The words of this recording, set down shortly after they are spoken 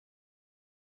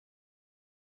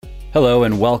Hello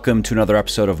and welcome to another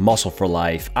episode of Muscle for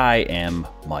Life. I am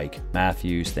Mike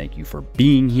Matthews. Thank you for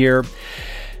being here.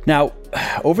 Now,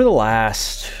 over the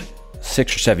last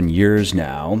 6 or 7 years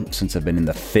now, since I've been in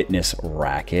the fitness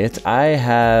racket, I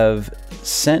have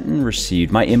sent and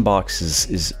received, my inbox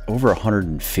is over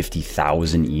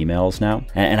 150,000 emails now,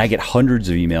 and I get hundreds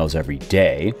of emails every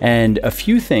day. And a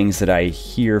few things that I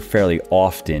hear fairly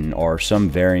often are some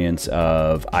variants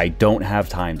of, I don't have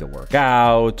time to work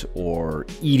out, or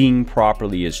eating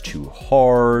properly is too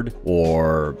hard,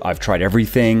 or I've tried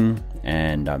everything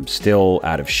and I'm still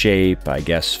out of shape. I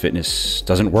guess fitness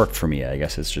doesn't work for me. I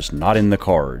guess it's just not in the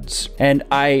cards. And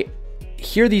I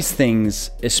hear these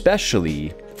things,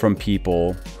 especially from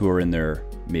people who are in their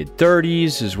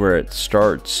mid-30s is where it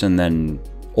starts, and then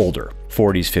older,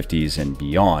 40s, 50s, and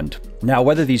beyond. Now,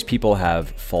 whether these people have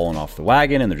fallen off the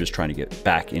wagon and they're just trying to get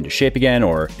back into shape again,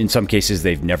 or in some cases,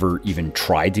 they've never even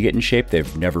tried to get in shape,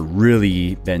 they've never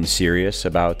really been serious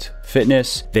about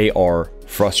fitness, they are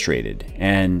frustrated.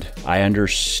 And I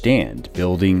understand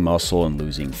building muscle and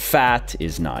losing fat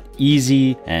is not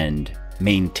easy, and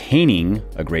maintaining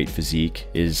a great physique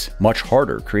is much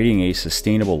harder. Creating a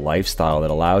sustainable lifestyle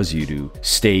that allows you to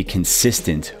stay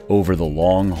consistent over the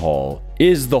long haul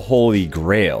is the holy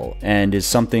grail, and is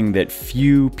something that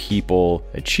few people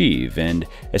achieve, and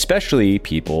especially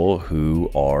people who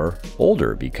are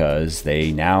older, because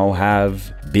they now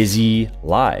have busy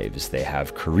lives, they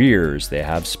have careers, they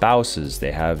have spouses,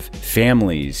 they have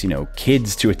families,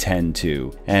 kids to attend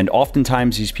to, and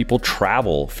oftentimes these people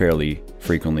travel fairly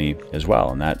frequently as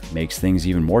well, and that makes things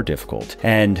even more difficult.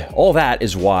 And all that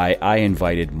is why I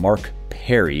invited Marc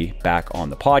back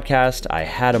on the podcast. I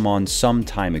had him on some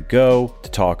time ago to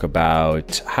talk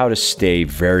about how to stay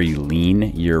very lean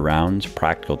year-round,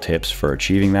 practical tips for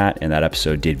achieving that, and that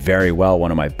episode did very well,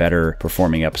 one of my better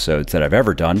performing episodes that I've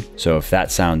ever done. So if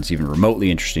that sounds even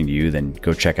remotely interesting to you, then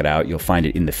go check it out. You'll find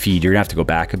it in the feed. You're gonna have to go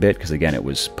back a bit because, again, it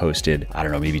was posted,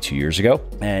 maybe 2 years ago.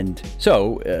 And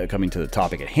so coming to the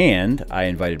topic at hand, I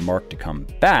invited Marc to come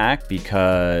back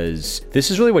because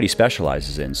this is really what he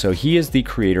specializes in. So he is the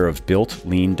creator of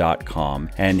builtlean.com,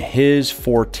 and his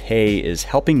forte is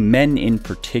helping men in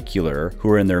particular who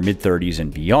are in their mid-30s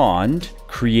and beyond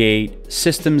create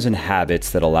systems and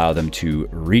habits that allow them to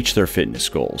reach their fitness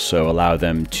goals. So allow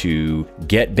them to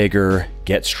get bigger,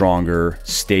 get stronger,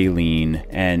 stay lean,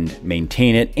 and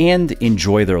maintain it, and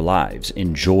enjoy their lives,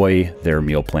 enjoy their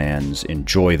meal plans,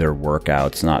 enjoy their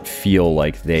workouts, not feel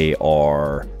like they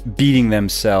are beating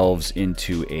themselves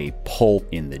into a pulp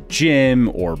in the gym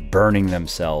or burning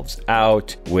themselves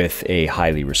out with a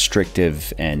highly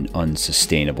restrictive and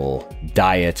unsustainable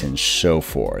diet and so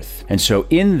forth. And so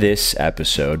in this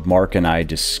episode, Marc and I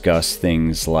discuss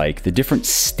things like the different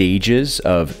stages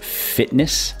of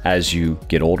fitness as you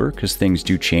get older, because things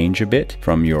do change a bit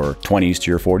from your 20s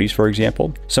to your 40s, for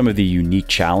example. Some of the unique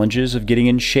challenges of getting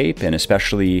in shape, and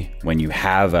especially when you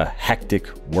have a hectic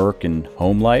work and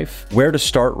home life. Where to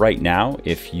start right now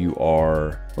if you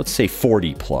are, let's say,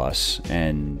 40 plus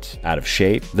and out of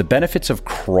shape. The benefits of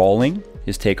crawling,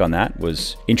 his take on that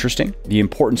was interesting. The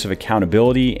importance of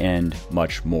accountability, and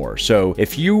much more. So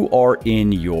if you are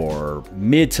in your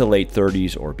mid to late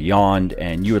 30s or beyond,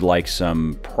 and you would like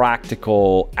some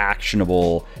practical,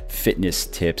 actionable fitness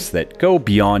tips that go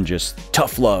beyond just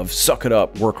tough love, suck it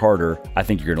up, work harder, I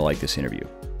think you're gonna like this interview.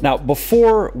 Now,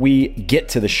 before we get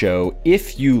to the show,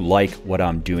 if you like what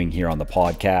I'm doing here on the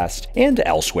podcast and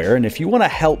elsewhere, and if you want to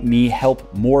help me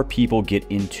help more people get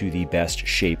into the best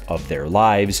shape of their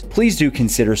lives, please do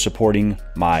consider supporting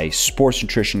my sports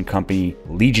nutrition company,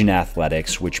 Legion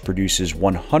Athletics, which produces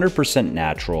 100%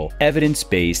 natural,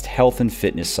 evidence-based health and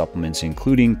fitness supplements,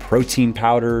 including protein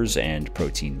powders and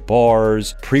protein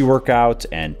bars, pre-workout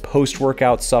and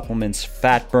post-workout supplements,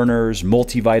 fat burners,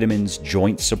 multivitamins,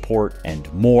 joint support,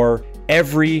 and more.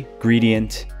 Every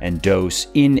ingredient and dose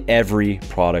in every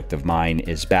product of mine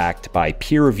is backed by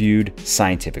peer-reviewed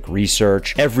scientific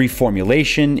research. Every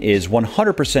formulation is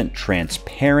 100%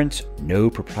 transparent, no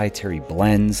proprietary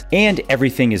blends, and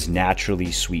everything is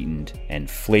naturally sweetened and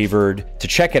flavored. To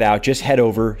check it out, just head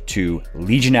over to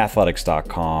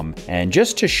legionathletics.com, and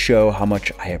just to show how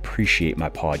much I appreciate my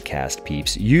podcast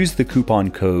peeps, use the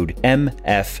coupon code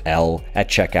MFL at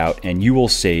checkout, and you will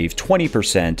save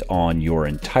 20% on your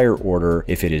entire order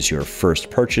if it is your first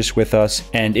purchase with us.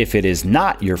 And if it is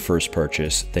not your first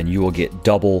purchase, then you will get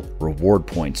double reward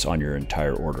points on your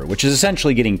entire order, which is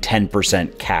essentially getting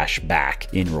 10% cash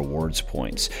back in rewards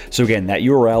points. So again, that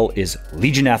URL is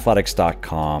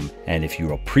legionathletics.com. And if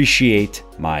you appreciate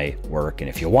my work, and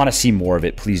if you want to see more of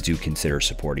it, please do consider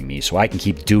supporting me so I can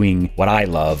keep doing what I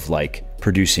love, like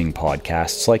producing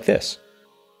podcasts like this.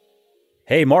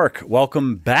 Hey, Mark,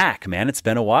 welcome back, man. It's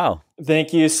been a while.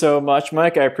 Thank you so much,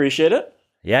 Mike. I appreciate it.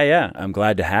 Yeah. I'm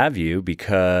glad to have you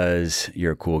because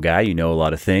you're a cool guy. You know a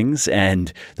lot of things.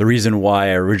 And the reason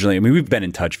why we've been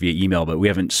in touch via email, but we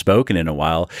haven't spoken in a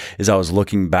while, is I was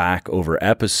looking back over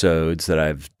episodes that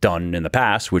I've done in the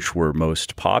past, which were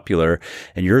most popular.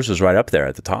 And yours was right up there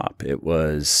at the top. It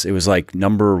was like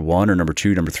number 1 or number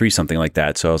 2, number 3, something like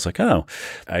that. So I was like, oh,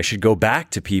 I should go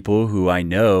back to people who I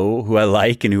know, who I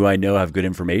like, and who I know have good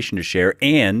information to share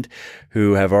and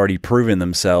who have already proven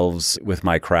themselves with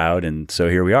my crowd. And so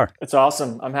here we are. It's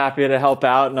awesome. I'm happy to help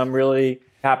out, and I'm really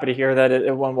happy to hear that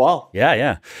it went well.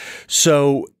 Yeah.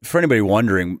 So for anybody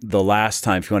wondering, the last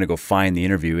time, if you want to go find the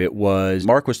interview, it was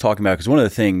Mark was talking about, because one of the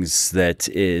things that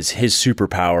is his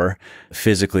superpower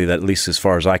physically, that at least as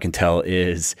far as I can tell,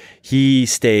 is he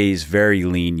stays very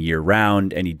lean year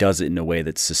round, and he does it in a way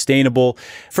that's sustainable.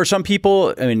 For some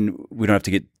people, I mean, we don't have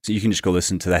to get, you can just go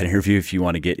listen to that interview if you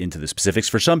want to get into the specifics.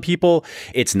 For some people,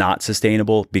 it's not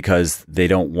sustainable because they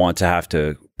don't want to have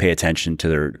to pay attention to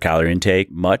their calorie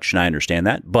intake much, and I understand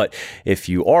that. But if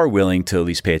you are willing to at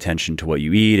least pay attention to what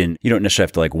you eat, and you don't necessarily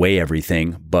have to like weigh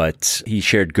everything, but he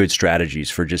shared good strategies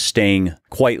for just staying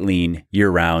quite lean year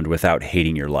round without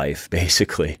hating your life,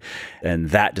 basically. And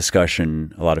that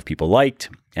discussion a lot of people liked,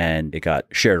 and it got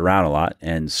shared around a lot.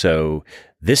 And so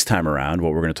this time around,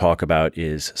 what we're going to talk about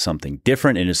is something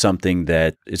different, and is something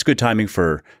that is good timing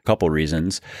for a couple of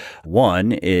reasons.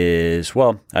 One is,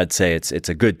 well, I'd say it's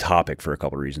a good topic for a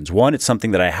couple of reasons. One, it's something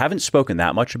that I haven't spoken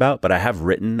that much about, but I have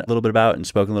written a little bit about and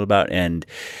spoken a little about. And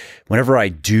whenever I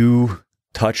do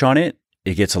touch on it,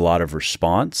 it gets a lot of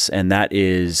response, and that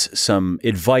is some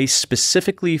advice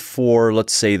specifically for,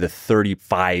 let's say, the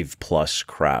 35 plus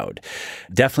crowd,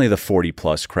 definitely the 40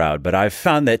 plus crowd. But I've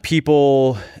found that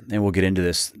people, and we'll get into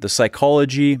this, the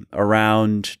psychology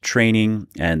around training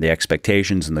and the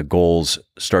expectations and the goals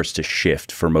starts to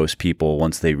shift for most people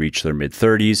once they reach their mid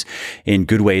 30s, in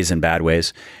good ways and bad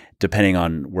ways, depending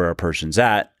on where a person's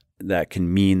at. That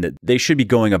can mean that they should be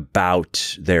going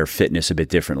about their fitness a bit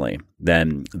differently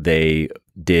than they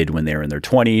did when they were in their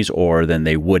 20s, or than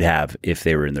they would have if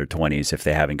they were in their 20s, if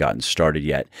they haven't gotten started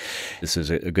yet. This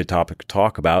is a good topic to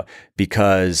talk about,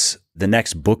 because the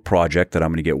next book project that I'm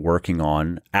going to get working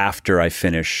on after I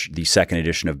finish the second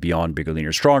edition of Beyond Bigger,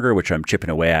 Leaner, Stronger, which I'm chipping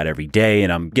away at every day,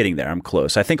 and I'm getting there. I'm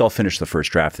close. I think I'll finish the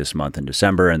first draft this month in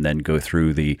December, and then go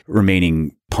through the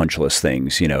remaining punchless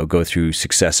things, go through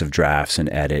successive drafts and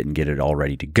edit and get it all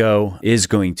ready to go, is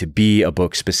going to be a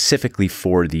book specifically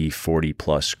for the 40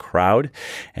 plus crowd.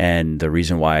 And the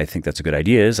reason why I think that's a good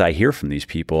idea is I hear from these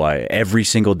people. Every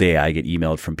single day I get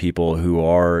emailed from people who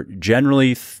are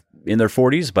generally in their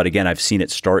 40s, but again, I've seen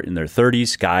it start in their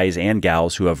 30s, guys and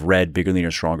gals who have read Bigger,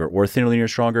 Leaner, Stronger or Thinner, Leaner,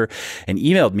 Stronger, and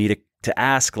emailed me to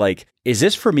ask, like, is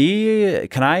this for me?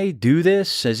 Can I do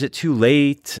this? Is it too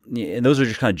late? And those are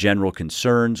just kind of general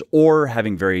concerns, or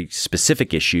having very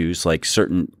specific issues like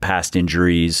certain past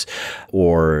injuries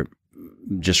or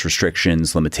just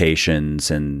restrictions, limitations,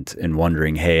 and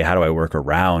wondering, hey, how do I work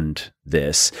around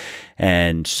this?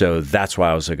 And so that's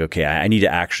why I was like, okay, I need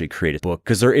to actually create a book,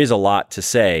 because there is a lot to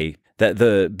say. That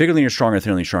the Bigger, Leaner, Stronger,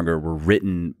 Thinner, Leaner, Stronger were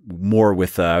written more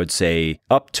with, I would say,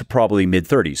 up to probably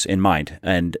mid-30s in mind.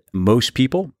 And most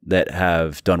people that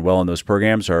have done well in those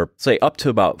programs are, say, up to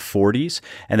about 40s.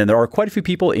 And then there are quite a few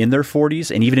people in their 40s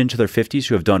and even into their 50s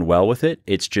who have done well with it.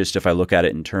 It's just, if I look at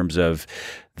it in terms of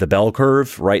the bell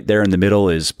curve, right there in the middle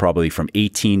is probably from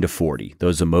 18 to 40.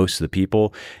 Those are most of the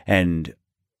people. And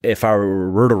if I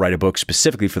were to write a book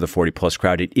specifically for the 40 plus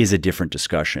crowd, it is a different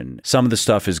discussion. Some of the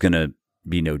stuff is going to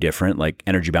be no different, like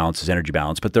energy balance is energy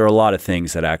balance, but there are a lot of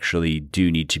things that actually do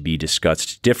need to be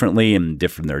discussed differently, and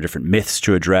there are different myths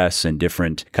to address and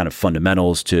different kind of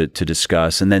fundamentals to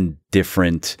discuss, and then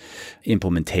different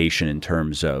implementation in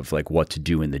terms of like what to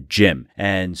do in the gym.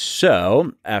 And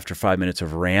so after 5 minutes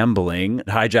of rambling,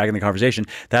 hijacking the conversation,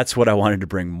 that's what I wanted to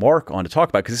bring Marc on to talk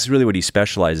about, because this is really what he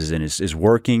specializes in, is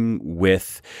working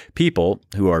with people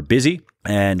who are busy.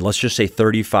 And let's just say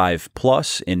 35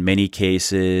 plus, in many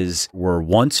cases, were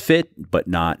once fit, but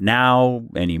not now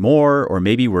anymore, or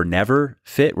maybe we're never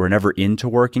fit, we're never into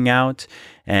working out,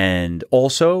 and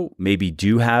also maybe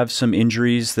do have some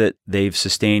injuries that they've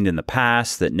sustained in the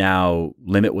past that now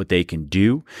limit what they can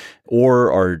do,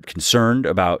 or are concerned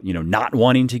about, not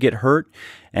wanting to get hurt.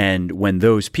 And when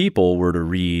those people were to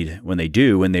read, when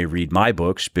they read my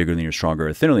books, Bigger, Leaner, Stronger,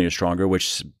 or Thinner, Leaner, Stronger,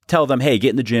 which tell them, hey, get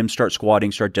in the gym, start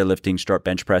squatting, start deadlifting, start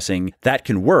bench pressing, that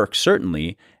can work,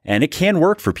 certainly. And it can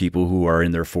work for people who are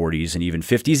in their 40s and even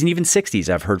 50s and even 60s.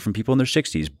 I've heard from people in their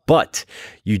 60s. But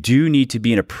you do need to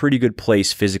be in a pretty good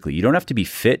place physically. You don't have to be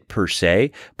fit per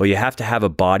se, but you have to have a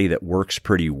body that works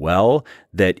pretty well,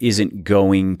 that isn't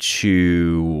going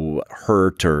to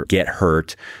hurt or get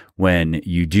hurt when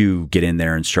you do get in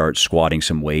there and start squatting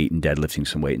some weight and deadlifting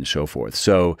some weight and so forth.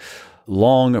 So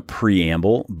long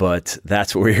preamble, but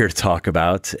that's what we're here to talk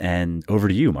about. And over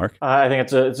to you, Mark. I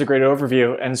think it's a great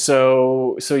overview. And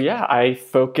so yeah, I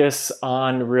focus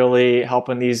on really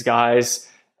helping these guys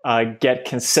get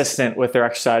consistent with their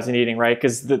exercise and eating, right?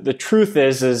 Because the truth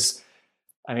is,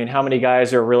 I mean, how many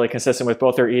guys are really consistent with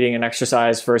both their eating and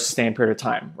exercise for a sustained period of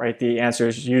time, right? The answer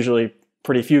is usually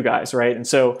pretty few guys, right? And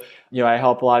so, I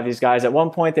help a lot of these guys. At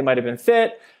one point, they might have been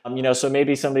fit, so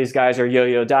maybe some of these guys are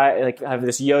yo-yo diet, like have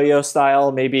this yo-yo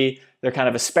style. Maybe they're kind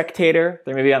of a spectator.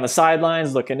 They're maybe on the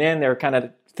sidelines looking in. They're kind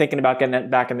of thinking about getting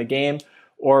back in the game.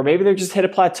 Or maybe they're just hit a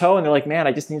plateau and they're like, man,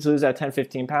 I just need to lose that 10,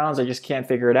 15 pounds. I just can't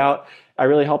figure it out. I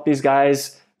really help these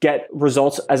guys get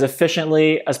results as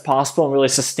efficiently as possible and really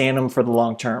sustain them for the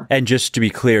long term. And just to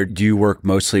be clear, do you work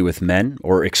mostly with men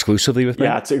or exclusively with men?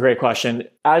 Yeah, it's a great question.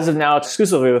 As of now, it's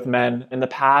exclusively with men. In the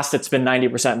past, it's been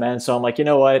 90% men. So I'm like, you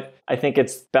know what? I think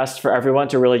it's best for everyone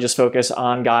to really just focus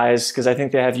on guys because I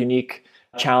think they have unique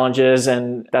challenges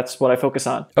and that's what I focus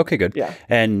on. Okay, good. Yeah.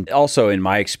 And also in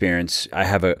my experience, I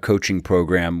have a coaching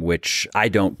program, which I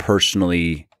don't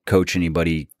personally coach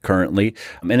anybody currently.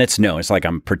 And it's like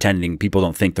I'm pretending people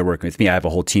don't think they're working with me. I have a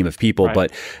whole team of people, right.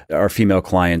 But our female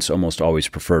clients almost always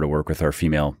prefer to work with our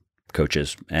female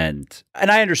coaches. And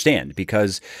I understand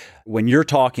because when you're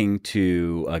talking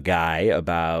to a guy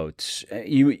about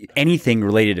anything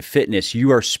related to fitness,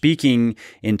 you are speaking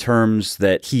in terms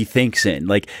that he thinks in.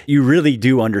 Like you really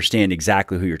do understand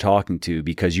exactly who you're talking to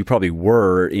because you probably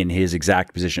were in his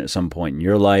exact position at some point in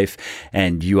your life,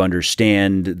 and you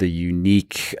understand the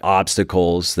unique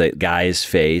obstacles that guys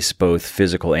face, both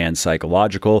physical and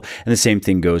psychological. And the same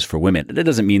thing goes for women. That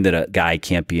doesn't mean that a guy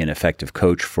can't be an effective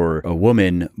coach for a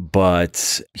woman,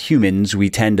 but humans, we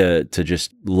tend to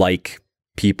just like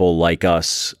people like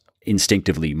us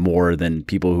instinctively more than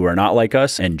people who are not like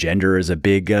us. And gender is a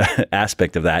big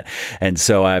aspect of that. And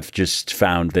so I've just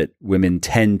found that women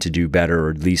tend to do better,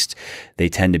 or at least they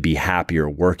tend to be happier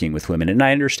working with women. And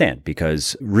I understand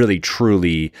because really,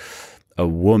 truly, a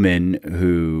woman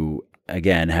who,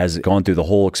 again, has gone through the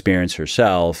whole experience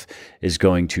herself is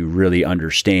going to really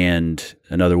understand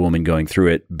another woman going through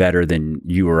it better than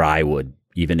you or I would,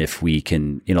 even if we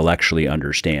can intellectually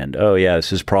understand, oh yeah,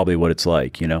 this is probably what it's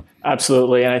like,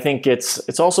 Absolutely. And I think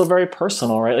it's also very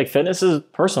personal, right? Like fitness is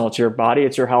personal. It's your body,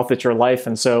 it's your health, it's your life.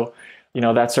 And so,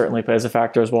 that certainly plays a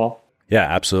factor as well. Yeah,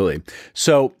 absolutely.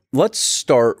 So let's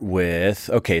start with,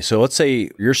 so let's say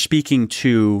you're speaking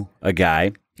to a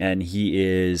guy and he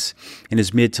is in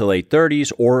his mid to late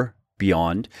 30s or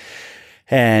beyond,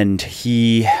 and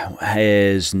he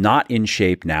is not in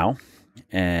shape now.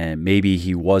 And maybe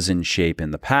he was in shape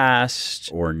in the past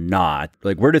or not.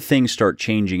 Like, where do things start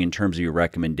changing in terms of your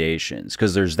recommendations?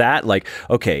 Because there's that,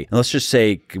 let's just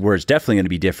say where it's definitely going to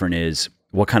be different is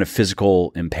what kind of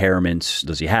physical impairments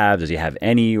does he have? Does he have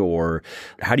any? Or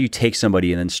how do you take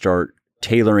somebody and then start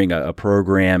tailoring a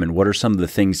program? And what are some of the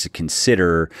things to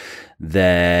consider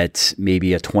that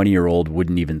maybe a 20-year-old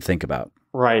wouldn't even think about?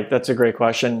 Right. That's a great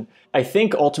question. I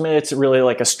think ultimately it's really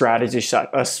like a strategy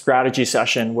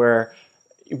session where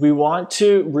we want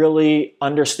to really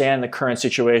understand the current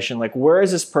situation. Like, where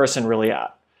is this person really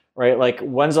at, right? Like,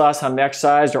 when's the last time they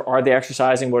exercised, or are they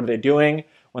exercising? What are they doing?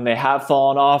 When they have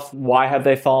fallen off, why have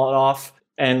they fallen off?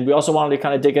 And we also wanted to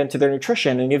kind of dig into their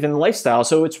nutrition and even lifestyle.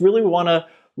 So it's really we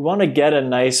want to get a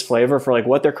nice flavor for like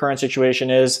what their current situation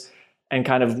is and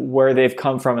kind of where they've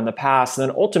come from in the past. And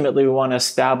then ultimately we want to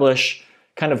establish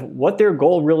kind of what their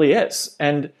goal really is.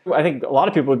 And I think a lot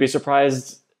of people would be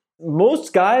surprised.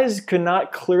 Most guys could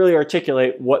not clearly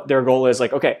articulate what their goal is.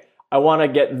 Like, okay, I want to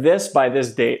get this by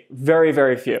this date. Very,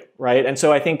 very few, right? And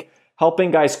so I think helping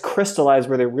guys crystallize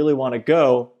where they really want to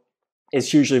go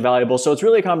is hugely valuable. So it's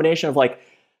really a combination of like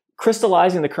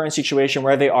crystallizing the current situation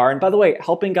where they are. And by the way,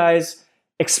 helping guys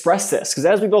express this. Because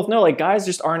as we both know, like guys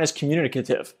just aren't as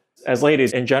communicative as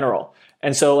ladies in general.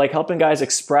 And so like helping guys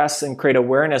express and create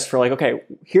awareness for like, okay,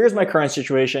 here's my current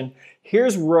situation.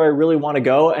 Here's where I really want to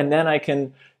go. And then I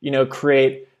can,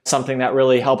 create something that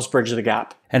really helps bridge the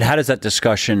gap. And how does that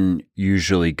discussion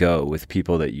usually go with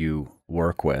people that you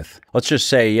work with? Let's just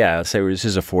say, this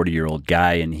is a 40-year-old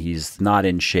guy and he's not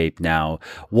in shape now.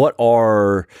 What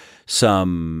are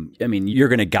you're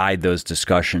going to guide those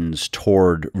discussions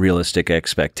toward realistic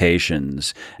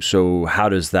expectations. So how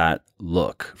does that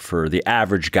look for the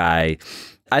average guy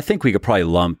I think we could probably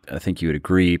lump, I think you would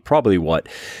agree, probably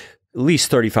at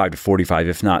least 35 to 45,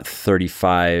 if not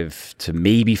 35 to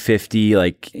maybe 50.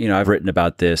 Like, I've written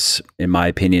about this. In my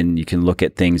opinion, you can look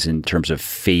at things in terms of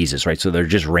phases, right? So they're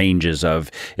just ranges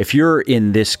of, if you're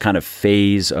in this kind of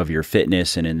phase of your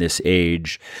fitness and in this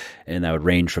age, and that would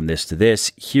range from this to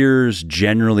this, here's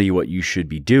generally what you should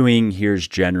be doing. Here's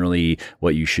generally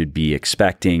what you should be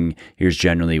expecting. Here's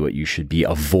generally what you should be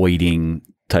avoiding,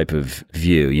 type of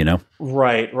view,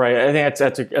 Right. I think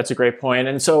that's a great point.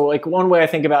 And so like one way I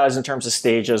think about it is in terms of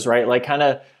stages, right? Like kind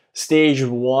of stage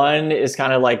one is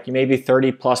kind of like maybe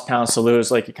 30 plus pounds to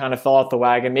lose. Like you kind of fell off the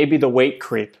wagon, maybe the weight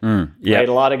creep, right?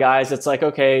 A lot of guys, it's like,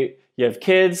 okay, you have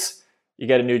kids, you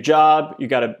get a new job, you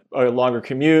got a longer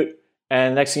commute.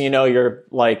 And next thing you know, your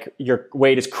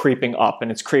weight is creeping up,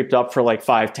 and it's creeped up for like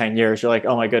 5-10 years. You're like,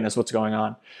 oh my goodness, what's going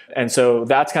on? And so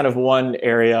that's kind of one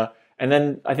area. And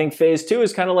then I think phase two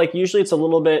is kind of like, usually it's a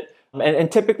little bit,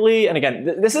 and typically, and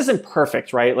again, this isn't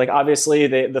perfect, right? Like obviously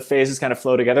the phases kind of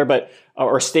flow together, but,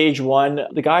 or stage one,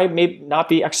 the guy may not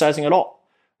be exercising at all,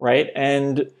 right?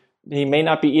 And he may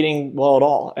not be eating well at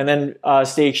all. And then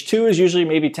stage two is usually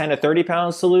maybe 10 to 30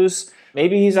 pounds to lose.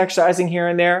 Maybe he's exercising here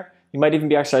and there. He might even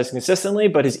be exercising consistently,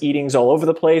 but his eating's all over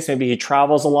the place. Maybe he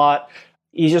travels a lot.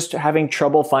 He's just having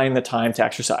trouble finding the time to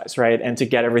exercise, right? And to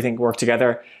get everything work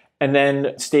together. And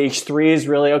then stage three is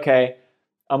really, okay,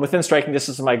 I'm within striking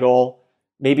distance of my goal.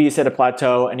 Maybe he's hit a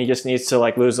plateau and he just needs to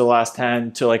like lose the last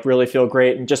 10 to like really feel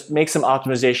great and just make some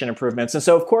optimization improvements. And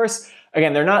so of course,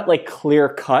 again, they're not like clear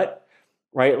cut,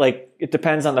 right? Like it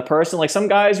depends on the person. Like some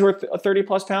guys who are 30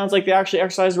 plus pounds, like they actually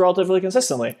exercise relatively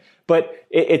consistently. But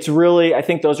it's really, I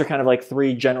think those are kind of like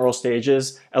three general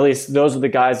stages. At least those are the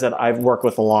guys that I've worked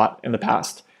with a lot in the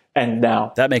past. And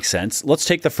now. That makes sense. Let's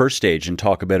take the first stage and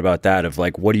talk a bit about that, of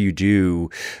like, what do you do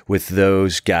with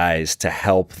those guys to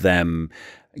help them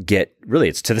get, really,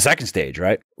 it's to the second stage,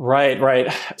 right? Right.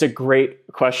 It's a great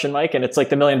question, Mike. And it's like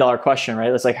the $1 million question,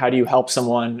 right? It's like, how do you help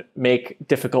someone make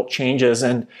difficult changes?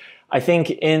 And I think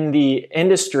in the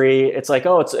industry, it's like,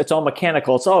 oh, it's all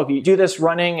mechanical. It's all, you do this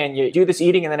running and you do this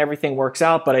eating and then everything works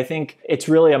out. But I think it's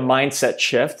really a mindset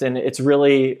shift. And it's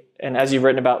really, and as you've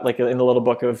written about like in the little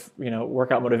book of,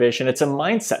 workout motivation, it's a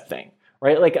mindset thing,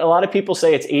 right? Like a lot of people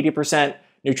say it's 80%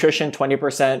 nutrition,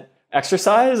 20%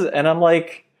 exercise. And I'm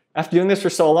like, after doing this for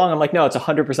so long, I'm like, no, it's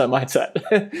 100%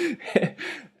 mindset,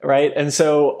 right? And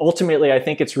so ultimately, I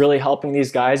think it's really helping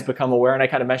these guys become aware. And I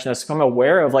kind of mentioned this, become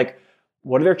aware of like,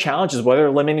 what are their challenges? What are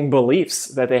their limiting beliefs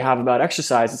that they have about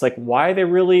exercise? It's like, why are they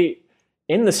really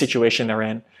in the situation they're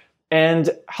in?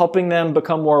 And helping them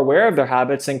become more aware of their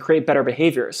habits and create better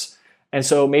behaviors. And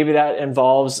so maybe that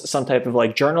involves some type of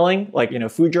like journaling, like,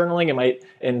 food journaling. It might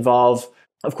involve,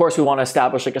 of course, we want to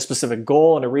establish like a specific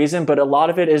goal and a reason, but a lot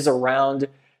of it is around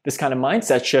this kind of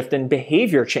mindset shift and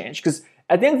behavior change. Because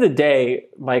at the end of the day,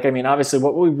 Mike, obviously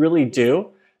what we really do,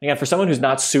 again, for someone who's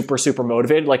not super, super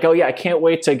motivated, like, oh yeah, I can't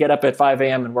wait to get up at 5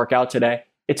 a.m. and work out today.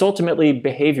 It's ultimately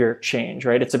behavior change,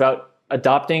 right? It's about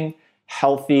adopting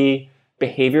healthy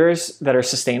behaviors that are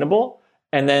sustainable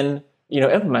and then,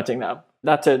 implementing them.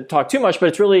 Not to talk too much, but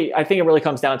it's really, I think it really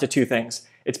comes down to two things.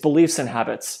 It's beliefs and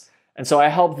habits. And so I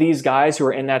help these guys who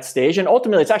are in that stage, and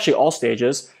ultimately it's actually all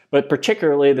stages, but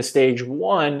particularly the stage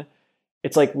one,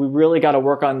 it's like we really got to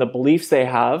work on the beliefs they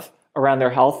have around their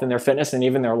health and their fitness and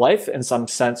even their life in some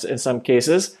sense, in some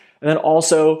cases, and then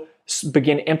also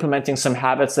begin implementing some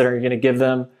habits that are going to give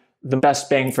them the best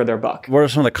bang for their buck. What are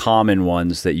some of the common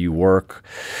ones that you work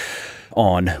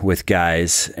on with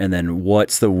guys? And then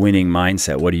what's the winning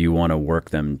mindset? What do you want to work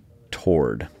them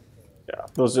toward? Yeah,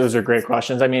 those are great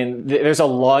questions. There's a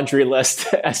laundry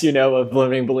list, as you know, of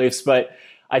limiting beliefs, but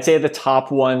I'd say the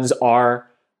top ones are,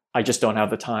 I just don't have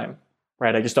the time,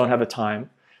 right? I just don't have the time.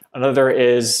 Another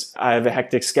is, I have a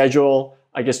hectic schedule.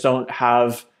 I just don't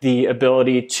have the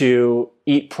ability to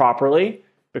eat properly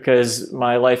because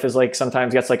my life is like,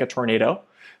 sometimes gets like a tornado.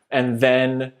 And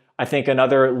then I think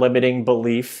another limiting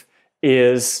belief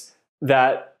is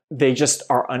that they just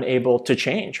are unable to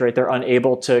change, right? They're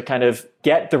unable to kind of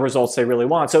get the results they really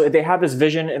want. So they have this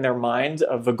vision in their mind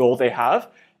of the goal they have,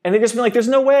 and they just been like, there's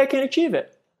no way I can achieve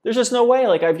it. There's just no way.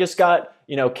 Like I've just got,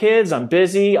 kids, I'm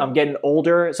busy, I'm getting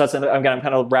older. So I'm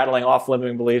kind of rattling off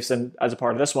limiting beliefs and as a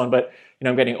part of this one, but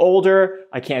I'm getting older,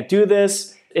 I can't do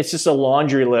this. It's just a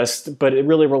laundry list, but it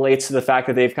really relates to the fact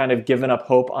that they've kind of given up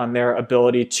hope on their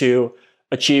ability to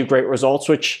achieve great results,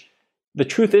 which the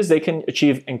truth is they can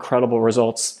achieve incredible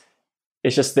results.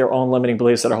 It's just their own limiting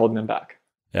beliefs that are holding them back.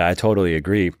 Yeah, I totally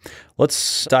agree.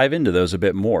 Let's dive into those a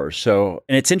bit more. So,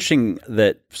 and it's interesting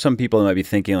that some people might be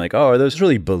thinking like, oh, are those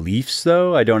really beliefs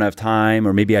though? I don't have time,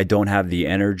 or maybe I don't have the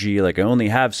energy. Like I only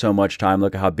have so much time.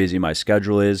 Look at how busy my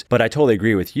schedule is. But I totally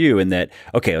agree with you in that,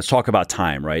 okay, let's talk about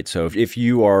time, right? So if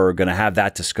you are going to have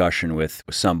that discussion with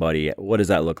somebody, what does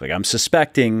that look like? I'm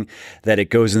suspecting that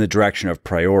it goes in the direction of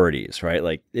priorities, right?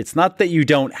 Like it's not that you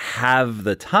don't have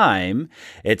the time,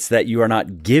 it's that you are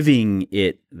not giving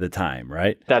it the time,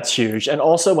 right? That's huge. And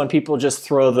also when people just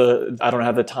throw the I don't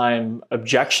have the time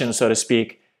objection, so to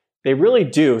speak, they really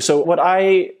do. So what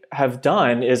I have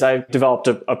done is I've developed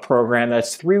a program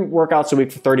that's 3 workouts a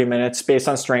week for 30 minutes based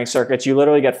on strength circuits. You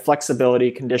literally get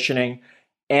flexibility, conditioning,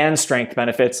 and strength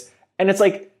benefits. And it's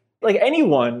like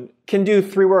anyone can do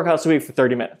 3 workouts a week for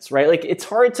 30 minutes, right? Like it's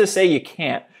hard to say you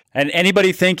can't. And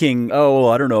anybody thinking, oh,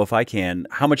 well, I don't know if I can,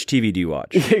 how much TV do you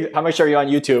watch? How much are you on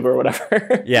YouTube or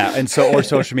whatever? Yeah, and so, or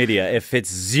social media. If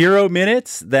it's 0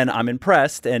 minutes, then I'm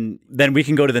impressed, and then we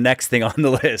can go to the next thing on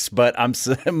the list. But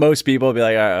most people will be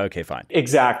like, okay, fine.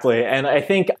 Exactly. And I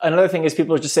think another thing is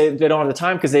people just say they don't have the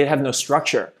time because they have no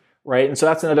structure, right? And so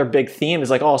that's another big theme is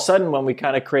like all of a sudden when we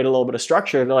kind of create a little bit of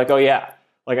structure, they're like, oh yeah,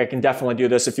 like I can definitely do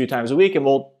this a few times a week. And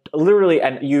we'll literally,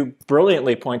 and you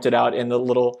brilliantly pointed out in the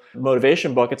little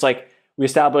motivation book, it's like we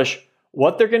establish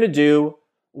what they're going to do,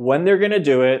 when they're going to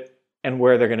do it, and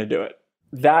where they're going to do it.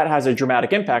 That has a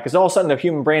dramatic impact because all of a sudden the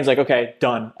human brain's like, okay,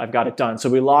 done. I've got it done. So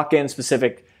we lock in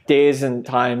specific days and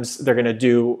times they're going to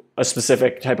do a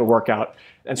specific type of workout.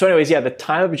 And so anyways, yeah, the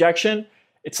time objection,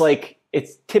 it's like,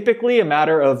 it's typically a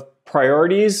matter of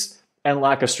priorities and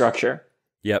lack of structure.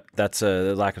 Yep, that's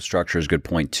the lack of structure is a good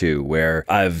point too, where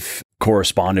I've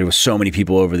corresponded with so many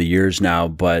people over the years now,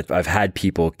 but I've had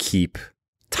people keep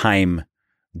time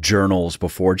journals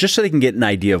before just so they can get an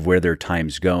idea of where their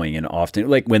time's going. And often,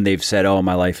 like when they've said, oh,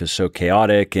 my life is so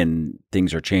chaotic and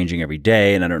things are changing every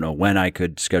day and I don't know when I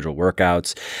could schedule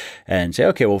workouts, and say,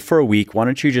 okay, well, for a week, why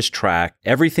don't you just track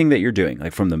everything that you're doing,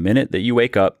 like from the minute that you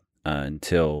wake up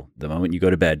until the moment you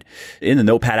go to bed. In the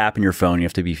Notepad app in your phone, you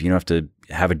don't have to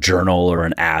have a journal or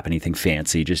an app, anything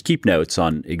fancy. Just keep notes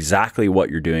on exactly what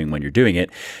you're doing when you're doing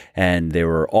it. And they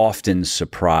were often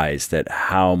surprised at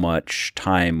how much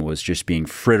time was just being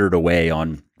frittered away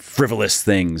on frivolous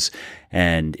things.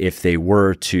 And if they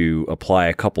were to apply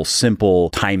a couple simple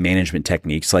time management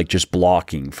techniques, like just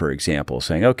blocking, for example,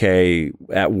 saying, okay,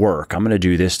 at work, I'm going to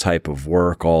do this type of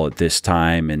work all at this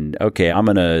time. And okay, I'm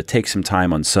going to take some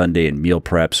time on Sunday and meal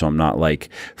prep. So I'm not like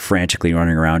frantically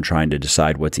running around trying to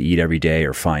decide what to eat every day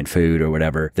or find food or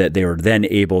whatever, that they were then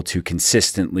able to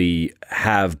consistently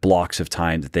have blocks of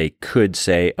time that they could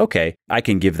say, okay, I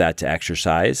can give that to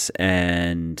exercise,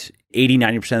 and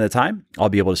 80-90% of the time, I'll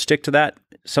be able to stick to that.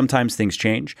 Sometimes things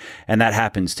change, and that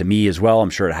happens to me as well. I'm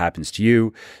sure it happens to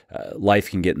you. Life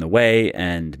can get in the way,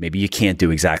 and maybe you can't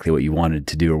do exactly what you wanted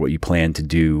to do or what you planned to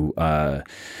do.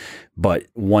 But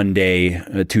one day,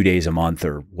 2 days a month,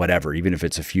 or whatever, even if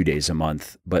it's a few days a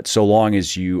month. But so long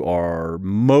as you are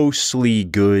mostly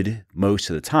good most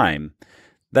of the time,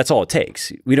 that's all it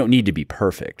takes. We don't need to be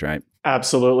perfect, right?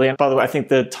 Absolutely. And by the way, I think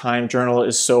the time journal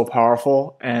is so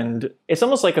powerful, and it's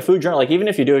almost like a food journal. Like even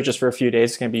if you do it just for a few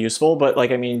days, it can be useful. But like,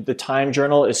 I mean, the time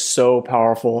journal is so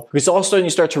powerful because all of a sudden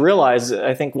you start to realize,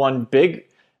 I think one big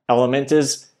element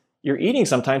is your eating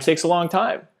sometimes takes a long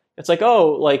time. It's like,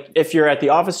 oh, like if you're at the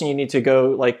office and you need to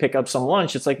go like pick up some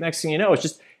lunch, it's like next thing you know,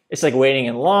 it's like waiting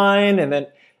in line. And then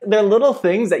there are little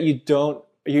things that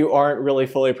you aren't really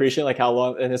fully appreciating, like how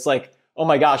long, and it's like, oh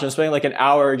my gosh, I'm spending like an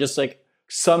hour just like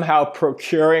somehow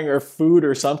procuring or food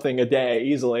or something a day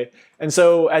easily. And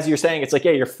so as you're saying, it's like,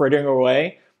 yeah, you're frittering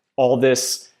away all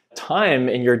this time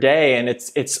in your day. And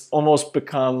it's almost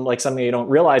become like something you don't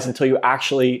realize until you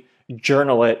actually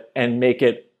journal it and make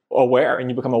it aware, and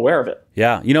you become aware of it.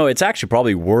 Yeah. It's actually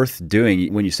probably worth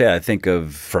doing. When you say that, I think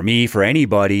of, for me, for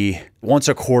anybody, once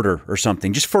a quarter or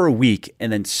something, just for a week,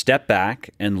 and then step back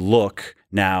and look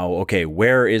now, okay,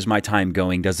 where is my time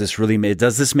going? Does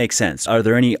this make sense? Are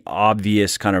there any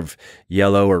obvious kind of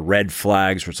yellow or red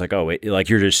flags where it's like, oh, wait, like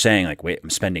you're just saying like, wait, I'm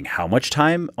spending how much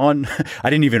time on, I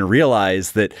didn't even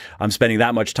realize that I'm spending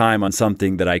that much time on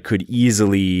something that I could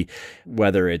easily,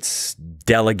 whether it's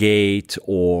delegate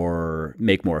or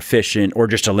make more efficient or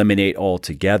just eliminate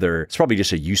altogether. It's probably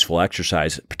just a useful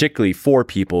exercise, particularly for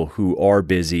people who are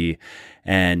busy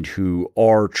and who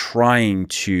are trying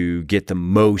to get the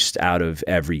most out of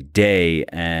every day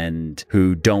and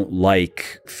who don't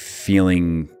like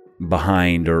feeling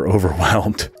behind or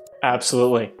overwhelmed.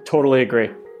 Absolutely. Totally agree.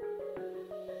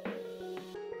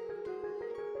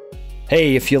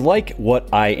 Hey, if you like what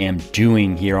I am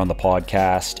doing here on the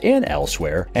podcast and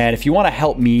elsewhere, and if you want to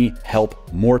help me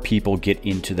help more people get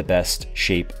into the best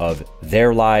shape of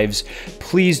their lives,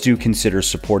 please do consider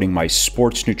supporting my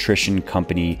sports nutrition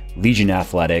company, Legion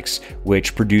Athletics,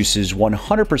 which produces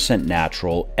 100%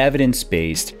 natural,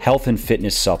 evidence-based health and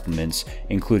fitness supplements,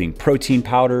 including protein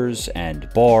powders and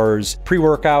bars,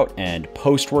 pre-workout and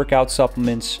post-workout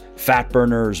supplements, fat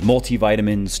burners,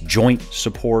 multivitamins, joint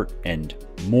support, and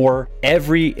more.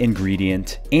 Every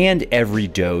ingredient and every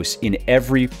dose in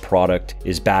every product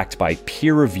is backed by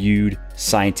peer-reviewed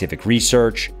scientific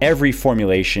research. Every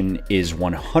formulation is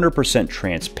 100%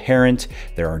 transparent.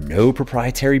 There are no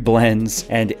proprietary blends,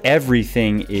 and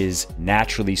everything is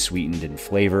naturally sweetened and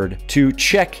flavored. To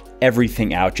check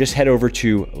everything out, just head over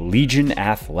to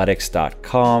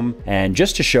legionathletics.com. And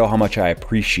just to show how much I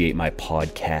appreciate my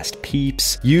podcast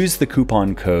peeps, use the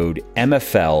coupon code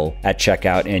MFL at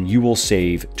checkout and you will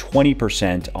save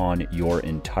 20% on your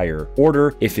entire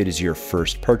order if it is your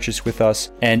first purchase with us.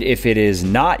 And if it is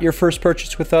not your first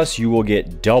purchase with us, you will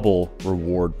get double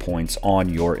reward points on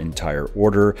your entire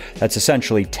order. That's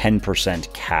essentially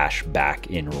 10% cash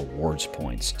back in rewards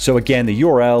points. So again, the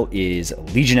URL is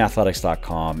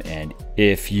legionathletics.com. And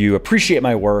if you appreciate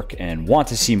my work and want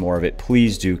to see more of it,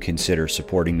 please do consider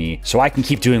supporting me so I can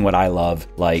keep doing what I love,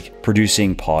 like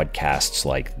producing podcasts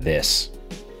like this.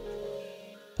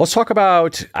 Let's talk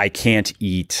about I can't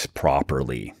eat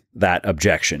properly, that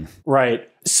objection. Right.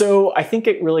 So I think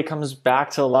it really comes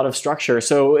back to a lot of structure.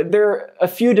 So there are a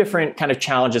few different kind of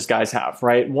challenges guys have,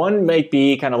 right? One might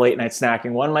be kind of late night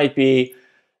snacking. One might be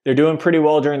they're doing pretty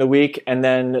well during the week and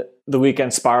then the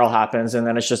weekend spiral happens and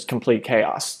then it's just complete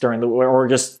chaos or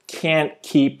just can't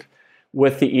keep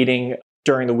with the eating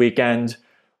during the weekend,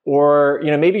 or,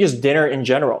 maybe just dinner in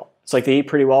general. It's like they eat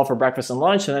pretty well for breakfast and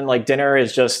lunch, and then like dinner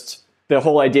is just, the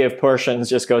whole idea of portions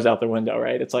just goes out the window,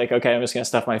 right? It's like, okay, I'm just going to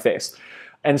stuff my face.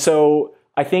 And so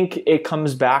I think it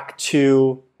comes back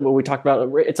to what we talked about.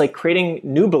 It's like creating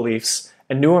new beliefs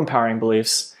and new empowering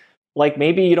beliefs. Like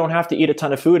maybe you don't have to eat a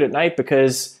ton of food at night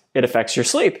because it affects your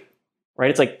sleep, right?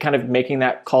 It's like kind of making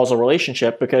that causal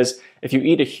relationship, because if you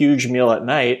eat a huge meal at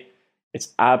night, it's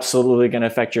absolutely going to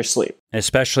affect your sleep.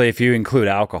 Especially if you include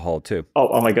alcohol too.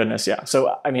 Oh my goodness, yeah.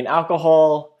 So,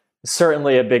 alcohol is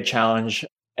certainly a big challenge,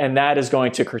 and that is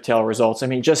going to curtail results.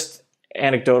 Just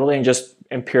anecdotally and just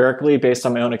empirically, based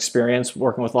on my own experience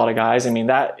working with a lot of guys,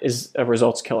 that is a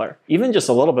results killer. Even just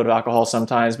a little bit of alcohol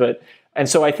sometimes, and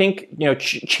so I think,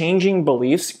 changing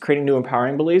beliefs, creating new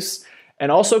empowering beliefs,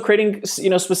 and also creating,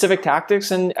 specific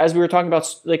tactics. And as we were talking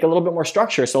about, like a little bit more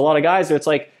structure. So a lot of guys, it's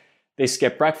like they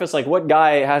skip breakfast. Like what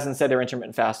guy hasn't said they're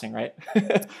intermittent fasting, right?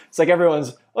 It's like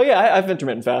everyone's, oh yeah, I've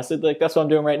intermittent fasted. Like that's what I'm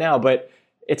doing right now. But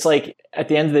it's like at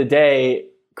the end of the day,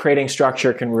 creating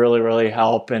structure can really, really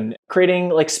help. And creating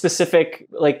like specific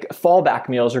like fallback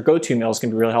meals or go-to meals can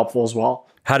be really helpful as well.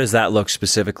 How does that look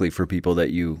specifically for people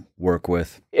that you work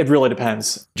with? It really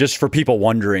depends. Just for people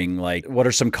wondering, like, what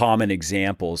are some common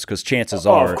examples? Because chances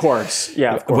are, of course.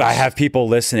 Yeah, of course. I have people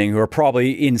listening who are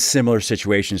probably in similar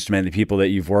situations to many of the people that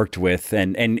you've worked with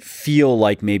and feel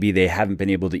like maybe they haven't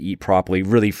been able to eat properly,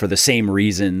 really for the same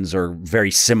reasons or very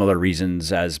similar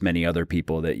reasons as many other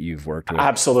people that you've worked with.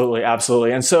 Absolutely,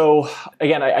 absolutely. And so,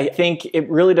 again, I think it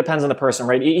really depends on the person,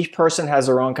 right? Each person has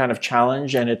their own kind of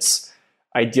challenge, and it's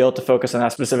ideal to focus on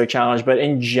that specific challenge. But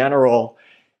in general,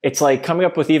 it's like coming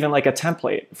up with even like a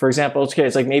template. For example,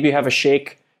 it's like maybe you have a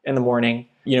shake in the morning,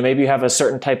 maybe you have a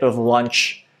certain type of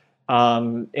lunch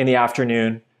in the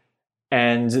afternoon.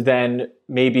 And then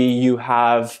maybe you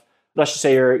have, let's just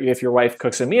say if your wife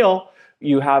cooks a meal,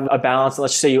 you have a balance. And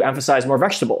let's just say you emphasize more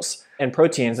vegetables and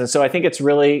proteins. And so I think it's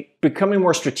really becoming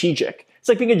more strategic. It's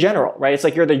like being a general, right? It's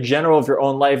like you're the general of your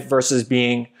own life versus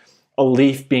being a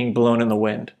leaf being blown in the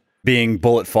wind. Being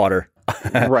bullet fodder.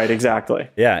 Right, exactly.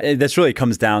 Yeah, that's really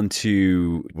comes down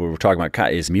to what we're talking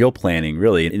about is meal planning,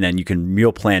 really. And then you can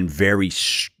meal plan very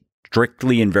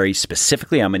strictly and very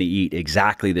specifically. I'm going to eat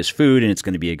exactly this food and it's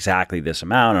going to be exactly this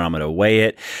amount and I'm going to weigh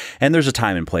it. And there's a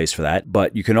time and place for that.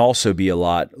 But you can also be a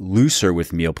lot looser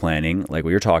with meal planning, like what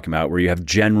you're talking about, where you have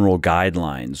general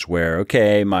guidelines where,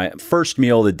 okay, my first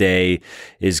meal of the day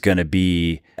is going to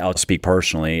be, I'll speak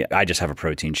personally, I just have a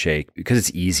protein shake because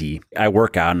it's easy. I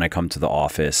work out and I come to the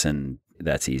office and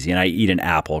that's easy. And I eat an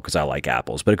apple because I like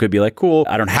apples, but it could be like, cool,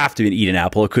 I don't have to eat an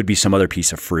apple. It could be some other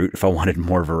piece of fruit if I wanted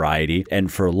more variety.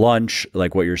 And for lunch,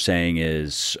 like what you're saying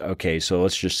is, okay, so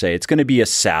let's just say it's going to be a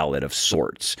salad of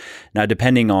sorts. Now,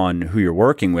 depending on who you're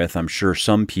working with, I'm sure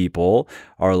some people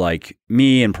are like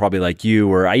me and probably like you,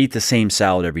 where I eat the same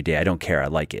salad every day. I don't care. I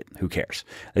like it. Who cares?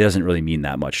 It doesn't really mean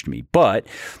that much to me. But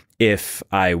if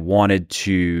I wanted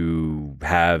to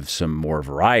have some more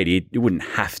variety, it wouldn't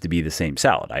have to be the same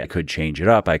salad. I could change it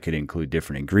up. I could include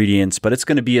different ingredients, but it's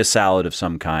going to be a salad of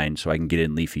some kind so I can get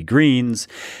in leafy greens.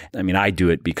 I mean, I do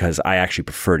it because I actually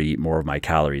prefer to eat more of my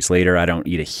calories later. I don't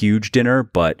eat a huge dinner,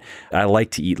 but I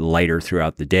like to eat lighter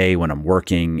throughout the day when I'm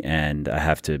working and I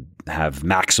have to have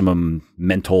maximum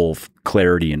mental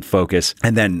clarity and focus.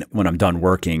 And then when I'm done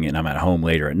working and I'm at home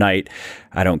later at night,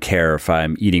 I don't care if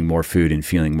I'm eating more food and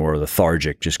feeling more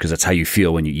lethargic, just because that's how you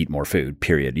feel when you eat more food,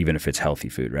 period, even if it's healthy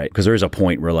food, right? Because there is a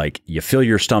point where like you fill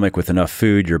your stomach with enough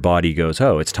food, your body goes,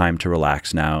 oh, it's time to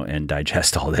relax now and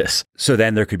digest all this. So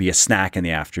then there could be a snack in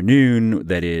the afternoon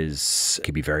that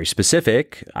could be very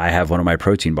specific. I have one of my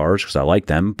protein bars because I like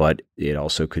them, but it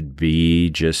also could be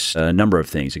just a number of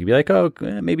things. It could be like, oh,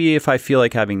 maybe if I feel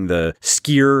like having the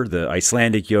skyr, the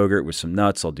Icelandic yogurt with some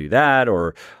nuts, I'll do that.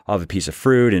 Or I'll have a piece of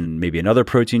fruit and maybe another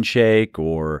protein shake,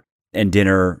 and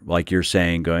dinner, like you're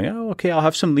saying, going, oh, okay, I'll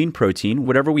have some lean protein,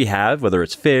 whatever we have, whether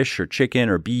it's fish or chicken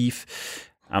or beef.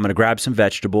 I'm going to grab some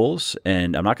vegetables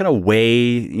and I'm not going to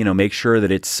weigh, make sure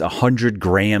that it's 100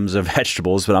 grams of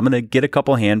vegetables, but I'm going to get a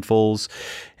couple handfuls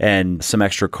and some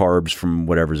extra carbs from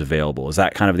whatever's available. Is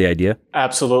that kind of the idea?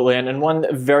 Absolutely. And one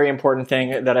very important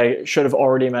thing that I should have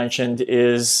already mentioned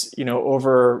is,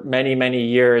 over many, many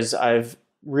years, I've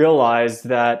realized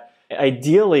that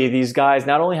ideally these guys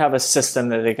not only have a system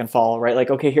that they can follow, right? Like,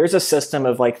 okay, here's a system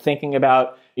of like thinking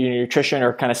about your nutrition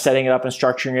or kind of setting it up and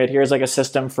structuring it. Here's like a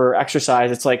system for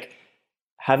exercise. It's like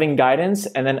having guidance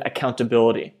and then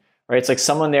accountability, right? It's like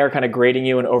someone there kind of grading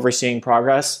you and overseeing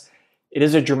progress. It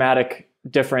is a dramatic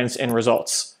difference in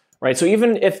results, right? So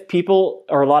even if people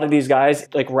or a lot of these guys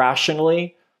like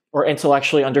rationally or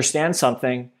intellectually understand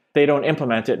something, they don't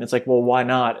implement it. And it's like, well, why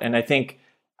not? And I think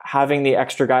having the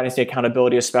extra guidance, the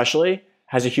accountability especially,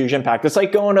 has a huge impact. It's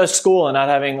like going to school and not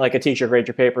having like a teacher grade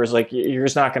your papers. Like you're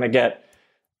just not going to get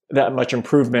that much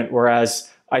improvement. Whereas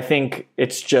I think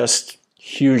it's just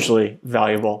hugely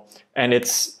valuable. And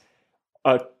it's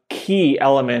a key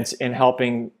element in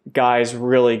helping guys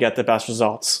really get the best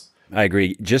results. I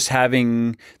agree.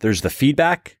 There's the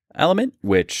feedback element,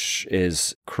 which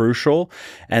is crucial.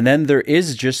 And then there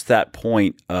is just that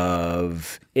point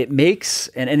of it makes,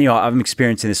 and I'm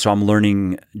experiencing this, so I'm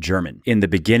learning German. In the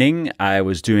beginning, I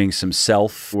was doing some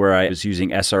where I was using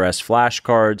SRS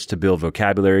flashcards to build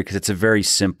vocabulary because it's a very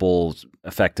simple,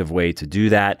 effective way to do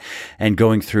that, and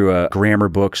going through a grammar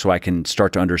book so I can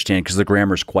start to understand, because the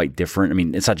grammar is quite different. I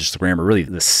mean, it's not just the grammar, really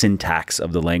the syntax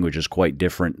of the language is quite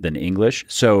different than English.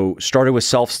 So started with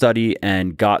self-study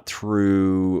and got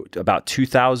through about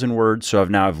 2,000 words. So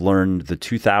I've learned the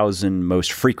 2,000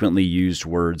 most frequently used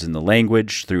words in the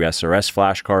language through SRS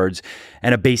flashcards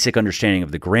and a basic understanding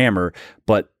of the grammar.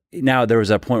 But now there was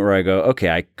a point where I go,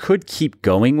 okay, I could keep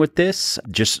going with this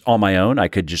just on my own. I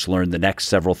could just learn the next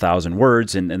several thousand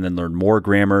words and then learn more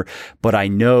grammar. But I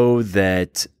know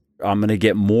that I'm going to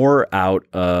get more out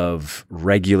of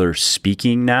regular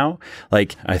speaking now.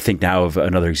 Like I think now of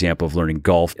another example of learning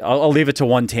golf. I'll leave it to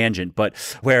one tangent, but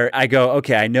where I go,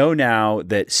 okay, I know now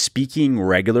that speaking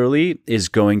regularly is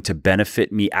going to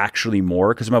benefit me actually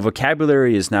more because my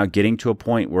vocabulary is now getting to a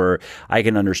point where I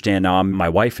can understand now. My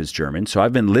wife is German, so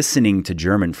I've been listening to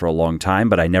German for a long time,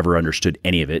 but I never understood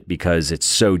any of it because it's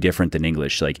so different than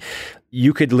English. Like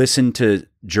you could listen to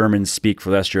German speak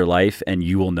for the rest of your life and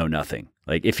you will know nothing.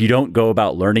 Like if you don't go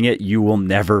about learning it, you will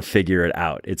never figure it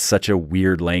out. It's such a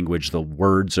weird language. The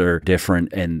words are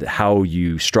different and how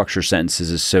you structure sentences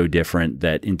is so different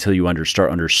that until you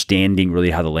start understanding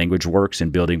really how the language works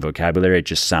and building vocabulary, it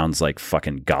just sounds like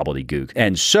fucking gobbledygook.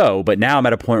 And so, but now I'm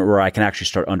at a point where I can actually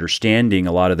start understanding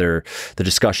a lot of the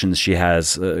discussions she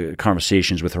has,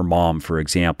 conversations with her mom, for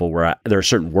example, where there are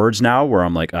certain words now where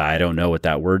I'm like, I don't know what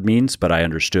that word means, but I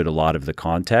understood a lot of the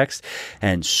context.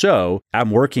 And so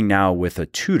I'm working now with a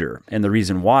tutor. And the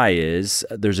reason why is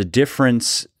there's a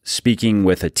difference speaking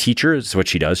with a teacher. It's what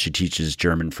she does. She teaches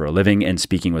German for a living, and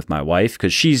speaking with my wife,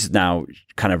 because she's now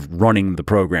kind of running the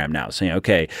program now, saying,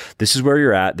 okay, this is where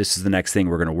you're at. This is the next thing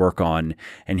we're going to work on.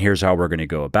 And here's how we're going to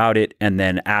go about it. And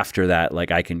then after that,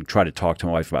 like I can try to talk to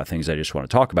my wife about things I just want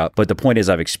to talk about. But the point is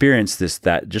I've experienced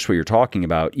that just what you're talking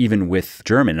about, even with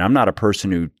German. And I'm not a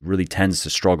person who really tends to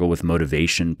struggle with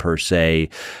motivation per se.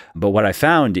 But what I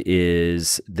found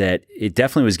is that it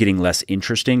definitely was getting less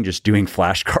interesting just doing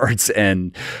flashcards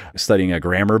and studying a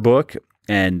grammar book.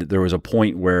 And there was a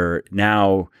point where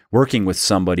now working with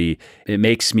somebody, it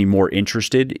makes me more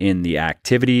interested in the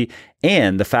activity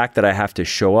and the fact that I have to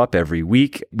show up every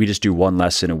week. We just do one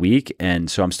lesson a week. And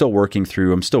so I'm still working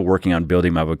on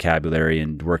building my vocabulary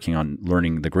and working on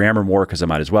learning the grammar more because I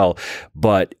might as well.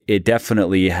 But it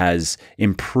definitely has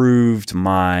improved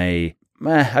my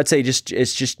I'd say it's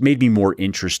just made me more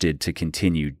interested to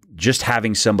continue. Just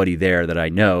having somebody there that I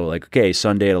know, like, okay,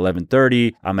 Sunday at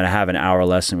 11:30, I'm going to have an hour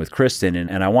lesson with Kristen,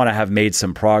 and I want to have made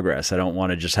some progress. I don't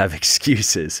want to just have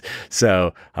excuses.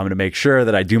 So I'm going to make sure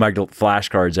that I do my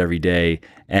flashcards every day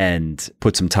and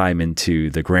put some time into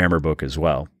the grammar book as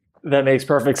well. That makes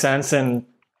perfect sense. And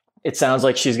it sounds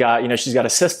like she's got a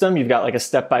system. You've got like a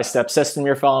step-by-step system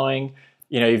you're following.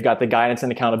 You've got the guidance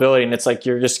and accountability, and it's like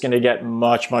you're just going to get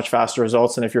much, much faster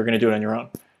results than if you're going to do it on your own.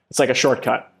 It's like a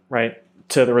shortcut, right,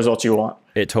 to the results you want.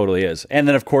 It totally is. And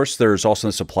then, of course, there's also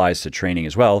this applies to training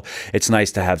as well. It's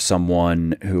nice to have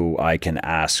someone who I can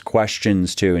ask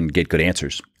questions to and get good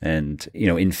answers. And,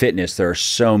 in fitness, there are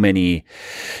so many,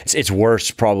 it's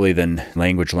worse probably than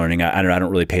language learning. I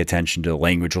don't really pay attention to the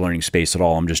language learning space at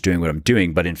all. I'm just doing what I'm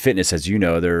doing. But in fitness, as you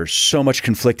know, there's so much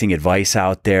conflicting advice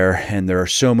out there, and there are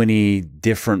so many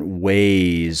different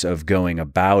ways of going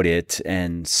about it.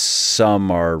 And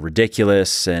some are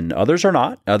ridiculous and others are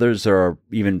not. Others are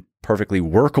even perfectly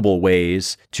workable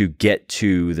ways to get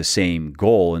to the same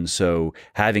goal. And so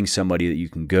having somebody that you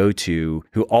can go to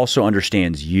who also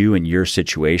understands you and your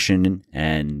situation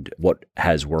and what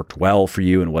has worked well for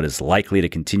you and what is likely to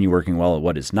continue working well and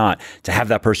what is not, to have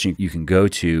that person you can go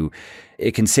to,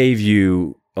 it can save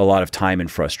you a lot of time and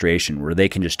frustration where they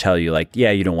can just tell you like, yeah,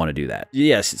 you don't want to do that.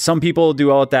 Yes, some people do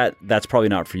all of that. That's probably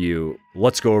not for you.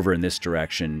 Let's go over in this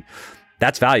direction.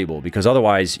 That's valuable because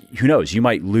otherwise, who knows, you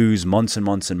might lose months and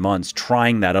months and months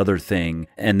trying that other thing.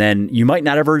 And then you might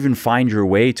not ever even find your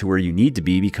way to where you need to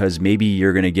be because maybe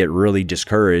you're going to get really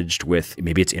discouraged with,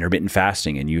 maybe it's intermittent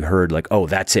fasting and you heard like, oh,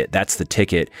 that's it. That's the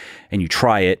ticket. And you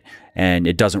try it and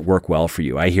it doesn't work well for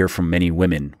you. I hear from many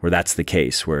women where that's the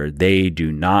case, where they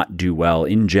do not do well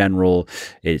in general.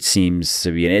 It seems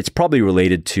to be, and it's probably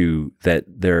related to that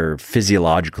they're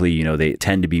physiologically, they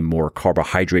tend to be more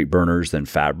carbohydrate burners than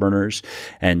fat burners.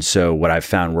 And so what I've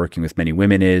found working with many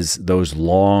women is those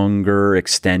longer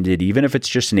extended, even if it's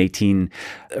just an 18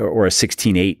 or a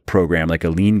 16-8 program, like a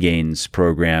lean gains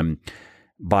program,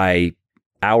 by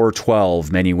hour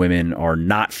 12, many women are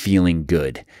not feeling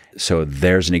good. So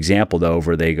there's an example though,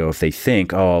 where they go, if they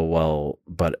think, oh, well,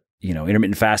 but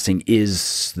intermittent fasting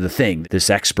is the thing.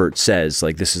 This expert says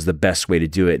like, this is the best way to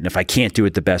do it. And if I can't do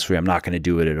it the best way, I'm not going to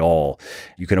do it at all.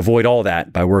 You can avoid all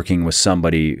that by working with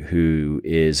somebody who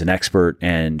is an expert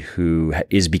and who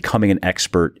is becoming an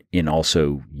expert in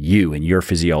also you and your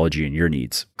physiology and your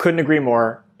needs. Couldn't agree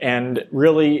more. And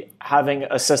really having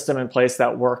a system in place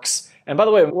that works. And by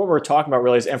the way, what we're talking about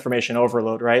really is information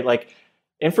overload, right? Like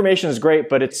information is great,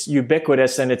 but it's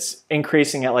ubiquitous and it's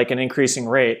increasing at like an increasing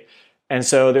rate. And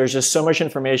so there's just so much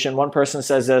information. One person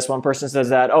says this, one person says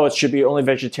that. Oh, it should be only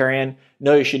vegetarian.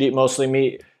 No, you should eat mostly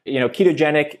meat.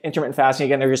 Ketogenic, intermittent fasting.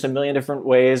 Again, there's just a million different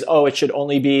ways. Oh, it should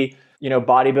only be,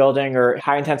 bodybuilding or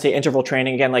high intensity interval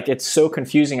training. Again, like it's so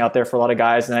confusing out there for a lot of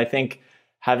guys. And I think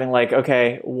having like,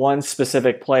 okay, one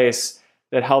specific place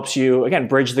that helps you, again,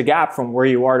 bridge the gap from where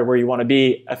you are to where you want to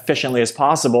be efficiently as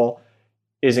possible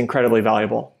is incredibly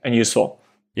valuable and useful.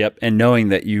 Yep. And knowing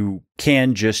that you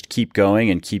can just keep going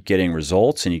and keep getting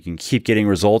results, and you can keep getting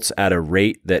results at a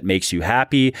rate that makes you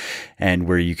happy and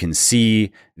where you can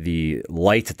see the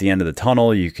light at the end of the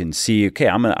tunnel. You can see, okay,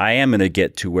 I am going to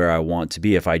get to where I want to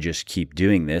be if I just keep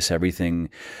doing this,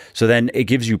 everything. So then it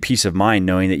gives you peace of mind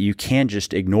knowing that you can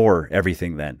just ignore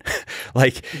everything then.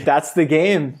 Like that's the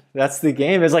game. That's the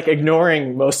game, is like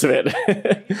ignoring most of it.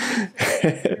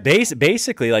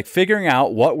 Basically like figuring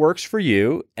out what works for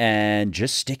you and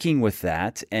just sticking with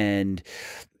that. And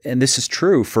this is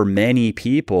true for many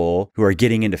people who are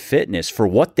getting into fitness. For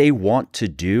what they want to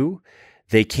do,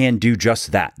 they can do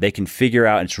just that. They can figure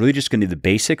out, and it's really just going to be the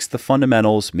basics, the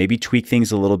fundamentals, maybe tweak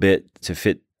things a little bit to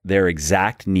fit their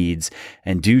exact needs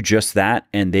and do just that.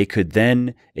 And they could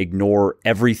then ignore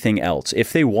everything else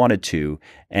if they wanted to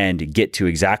and get to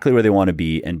exactly where they want to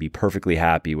be and be perfectly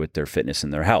happy with their fitness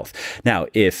and their health. Now,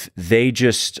 if they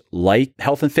just like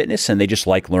health and fitness and they just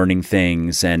like learning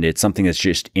things and it's something that's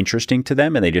just interesting to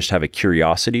them and they just have a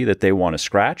curiosity that they want to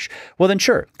scratch, well, then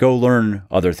sure, go learn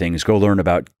other things. Go learn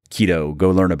about keto, go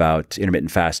learn about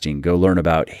intermittent fasting, go learn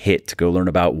about HIIT, go learn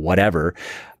about whatever.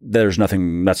 There's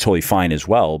nothing, that's totally fine as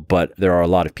well. But there are a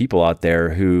lot of people out there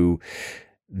who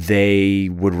they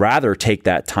would rather take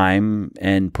that time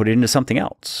and put it into something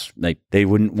else. Like they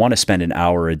wouldn't want to spend an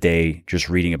hour a day just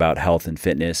reading about health and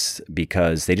fitness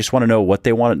because they just want to know what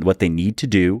they want, what they need to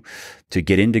do to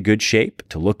get into good shape,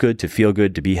 to look good, to feel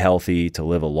good, to be healthy, to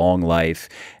live a long life.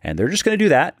 And they're just going to do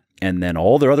that. And then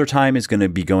all their other time is going to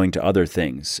be going to other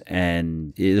things.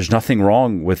 And there's nothing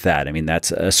wrong with that. I mean,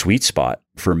 that's a sweet spot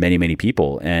for many, many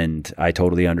people. And I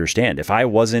totally understand. If I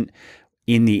wasn't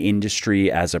in the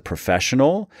industry as a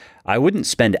professional, I wouldn't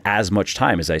spend as much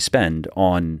time as I spend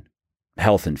on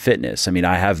health and fitness. I mean,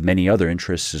 I have many other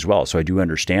interests as well. So I do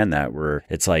understand that, where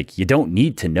it's like, you don't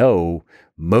need to know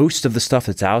most of the stuff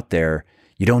that's out there.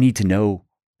 You don't need to know.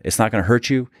 It's not going to hurt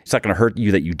you. It's not going to hurt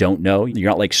you that you don't know. You're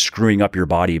not like screwing up your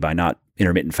body by not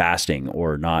intermittent fasting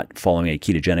or not following a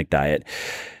ketogenic diet.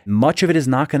 Much of it is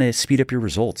not going to speed up your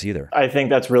results either. I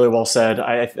think that's really well said.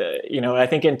 I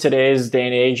think in today's day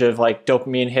and age of like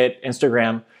dopamine hit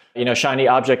Instagram, shiny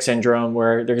object syndrome,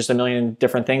 where there's just a million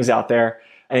different things out there,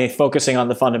 I think focusing on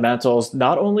the fundamentals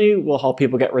not only will help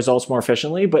people get results more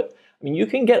efficiently, but I mean, you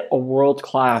can get a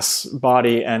world-class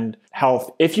body and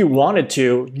health if you wanted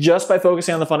to, just by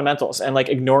focusing on the fundamentals and like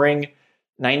ignoring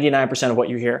 99% of what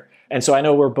you hear. And so I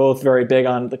know we're both very big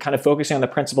on the kind of focusing on the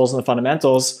principles and the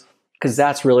fundamentals, because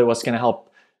that's really what's going to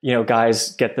help,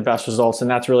 guys get the best results.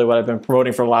 And that's really what I've been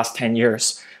promoting for the last 10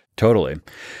 years. Totally.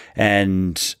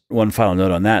 And one final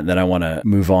note on that, and then I want to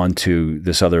move on to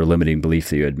this other limiting belief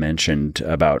that you had mentioned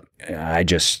about, I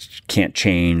just can't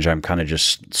change. I'm kind of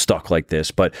just stuck like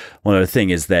this. But one other thing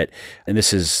is that, and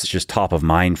this is just top of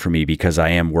mind for me because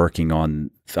I'm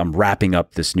wrapping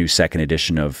up this new second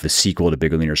edition of the sequel to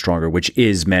Bigger, Leaner, Stronger, which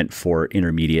is meant for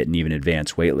intermediate and even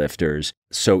advanced weightlifters.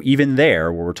 So even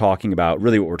there, what we're talking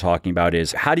about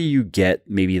is how do you get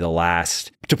maybe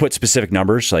to put specific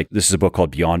numbers, like this is a book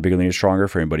called Beyond Bigger, Leaner, Stronger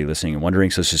for anybody listening and wondering.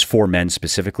 So this is for men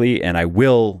specifically, and I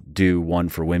will do one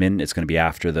for women. It's going to be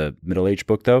after the middle-aged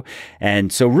book though.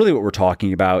 And so really what we're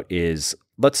talking about is,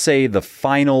 let's say the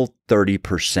final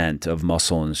 30% of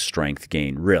muscle and strength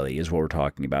gain really is what we're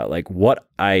talking about. Like what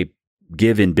I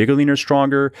give in Bigger, Leaner,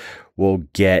 Stronger will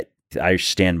get, I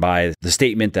stand by the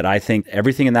statement that I think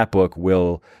everything in that book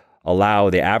will allow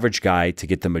the average guy to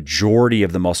get the majority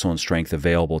of the muscle and strength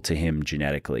available to him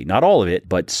genetically. Not all of it,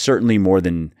 but certainly more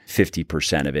than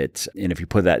 50% of it. And if you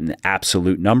put that in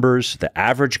absolute numbers, the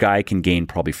average guy can gain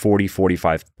probably 40,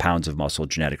 45 pounds of muscle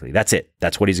genetically. That's it.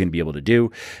 That's what he's going to be able to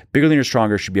do. Bigger, Leaner,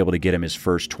 Stronger should be able to get him his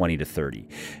first 20 to 30.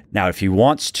 Now, if he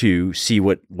wants to see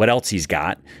what else he's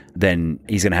got, then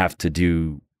he's going to have to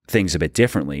do things a bit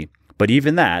differently. But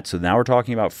even that, so now we're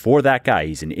talking about for that guy,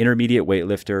 he's an intermediate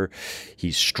weightlifter,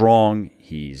 he's strong,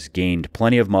 he's gained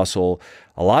plenty of muscle.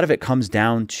 A lot of it comes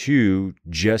down to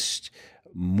just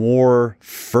more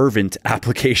fervent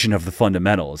application of the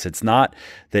fundamentals. It's not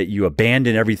that you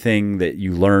abandon everything that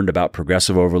you learned about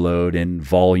progressive overload and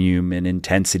volume and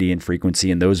intensity and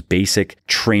frequency and those basic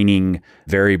training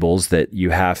variables that you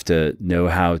have to know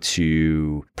how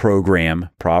to program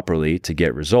properly to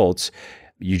get results.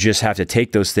 You just have to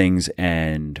take those things,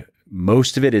 and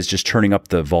most of it is just turning up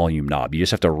the volume knob. You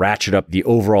just have to ratchet up the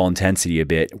overall intensity a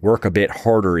bit, work a bit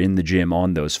harder in the gym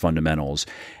on those fundamentals.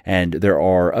 And there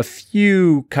are a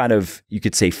few kind of, you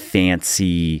could say,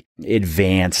 fancy,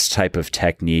 advanced type of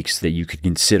techniques that you could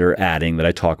consider adding that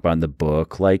I talk about in the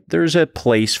book. Like there's a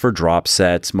place for drop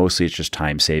sets. Mostly it's just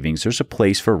time savings. There's a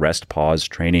place for rest pause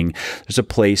training. There's a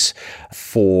place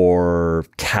for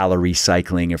calorie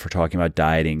cycling if we're talking about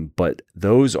dieting, but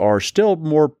those are still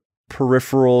more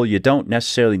peripheral. You don't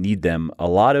necessarily need them. A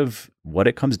lot of what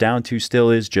it comes down to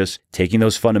still is just taking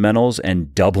those fundamentals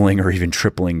and doubling or even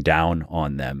tripling down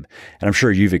on them. And I'm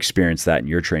sure you've experienced that in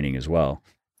your training as well.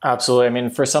 Absolutely. I mean,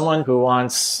 for someone who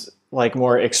wants like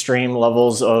more extreme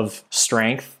levels of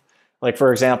strength, like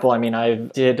for example, I mean, I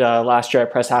did last year, I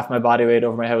pressed half my body weight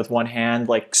over my head with one hand,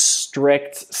 like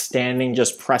strict standing,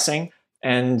 just pressing.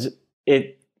 And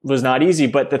it was not easy.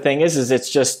 But the thing is it's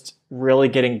just really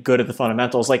getting good at the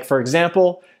fundamentals. Like for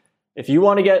example, if you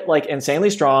want to get like insanely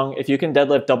strong, if you can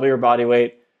deadlift double your body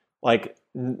weight, like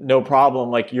no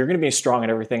problem, like you're going to be strong at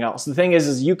everything else. The thing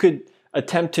is you could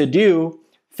attempt to do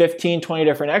 15, 20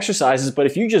 different exercises, but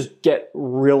if you just get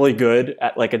really good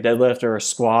at like a deadlift or a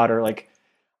squat or like,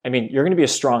 I mean, you're going to be a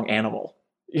strong animal.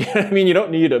 I mean, you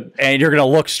don't need to. And you're going to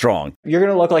look strong. You're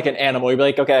going to look like an animal. You'll be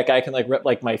like, okay, that guy can like rip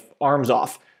like my arms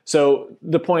off. So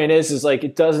the point is like,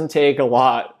 it doesn't take a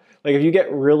lot. Like if you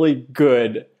get really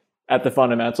good at the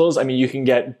fundamentals, I mean, you can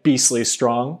get beastly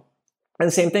strong. And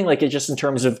the same thing, like it's just in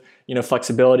terms of,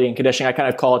 flexibility and conditioning, I kind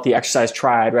of call it the exercise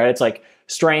triad, right? It's like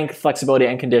strength, flexibility,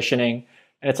 and conditioning.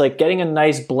 And it's like getting a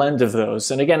nice blend of those.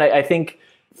 And again, I think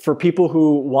for people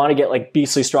who want to get like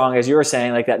beastly strong, as you were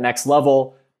saying, like that next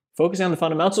level, focusing on the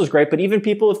fundamentals is great. But even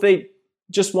people, if they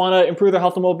just want to improve their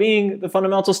health and well-being, the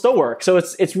fundamentals still work. So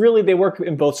it's really, they work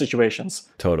in both situations.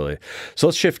 Totally. So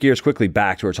let's shift gears quickly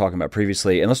back to what we were talking about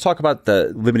previously. And let's talk about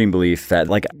the limiting belief that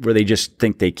like where they just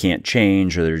think they can't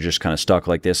change or they're just kind of stuck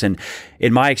like this. And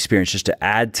in my experience, just to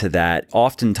add to that,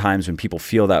 oftentimes when people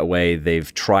feel that way,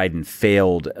 they've tried and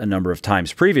failed a number of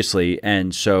times previously.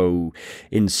 And so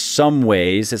in some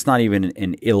ways, it's not even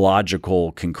an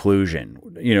illogical conclusion,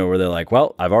 where they're like,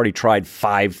 well, I've already tried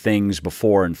 5 things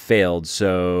before and failed.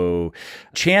 So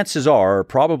chances are,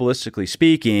 probabilistically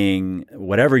speaking,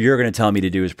 whatever you're going to tell me to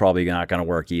do is probably not going to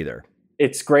work either.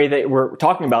 It's great that we're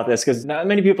talking about this because not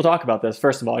many people talk about this.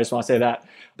 First of all, I just want to say that.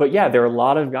 But yeah, there are a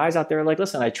lot of guys out there like,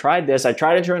 listen, I tried this. I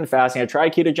tried intermittent fasting. I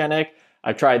tried ketogenic.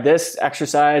 I tried this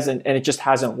exercise and it just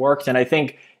hasn't worked. And I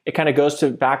think it kind of goes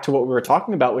back to what we were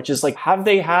talking about, which is like, have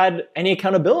they had any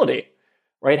accountability,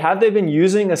 right? Have they been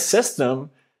using a system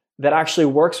that actually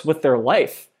works with their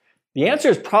life? The answer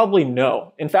is probably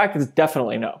no. In fact, it's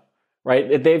definitely no,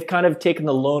 right? They've kind of taken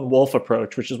the lone wolf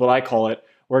approach, which is what I call it,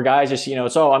 where guys just, I'm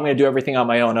going to do everything on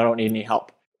my own. I don't need any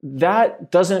help.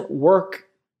 That doesn't work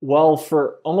well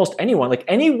for almost anyone. Like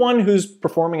anyone who's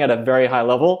performing at a very high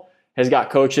level has got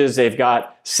coaches, they've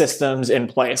got systems in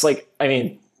place.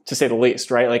 To say the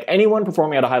least, right? Like anyone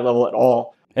performing at a high level at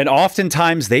all. And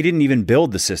oftentimes they didn't even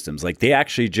build the systems. Like they're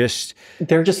just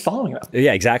following them.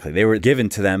 Yeah, exactly. They were given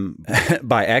to them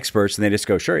by experts and they just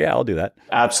go, sure, yeah, I'll do that.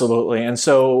 Absolutely. And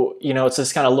so, it's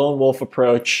this kind of lone wolf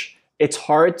approach. It's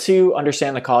hard to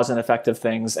understand the cause and effect of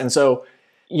things. And so,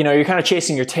 you're kind of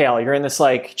chasing your tail. You're in this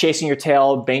like chasing your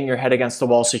tail, banging your head against the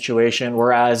wall situation.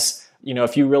 Whereas,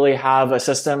 if you really have a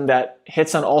system that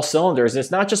hits on all cylinders,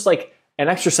 it's not just like an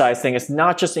exercise thing. It's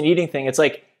not just an eating thing. It's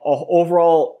like a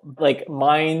overall like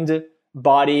mind,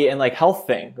 body, and like health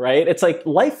thing, right? It's like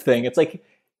life thing. It's like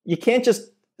you can't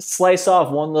just slice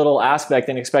off one little aspect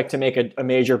and expect to make a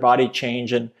major body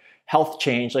change and health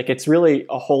change. Like it's really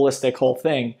a holistic whole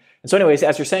thing. And so anyways,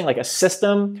 as you're saying, like a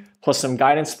system plus some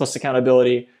guidance plus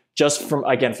accountability, just from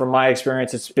my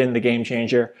experience, it's been the game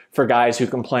changer for guys who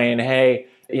complain, hey,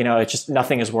 it's just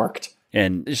nothing has worked.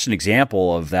 And just an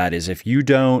example of that is if you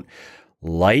don't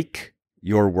like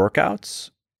your workouts,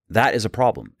 that is a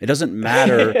problem. It doesn't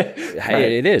matter.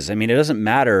 Right. It is. It doesn't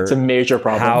matter. It's a major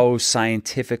problem. How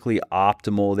scientifically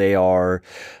optimal they are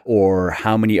or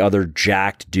how many other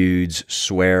jacked dudes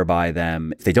swear by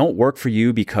them. If they don't work for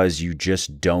you because you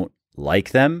just don't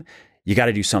like them, you got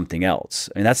to do something else.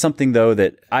 And that's something, though,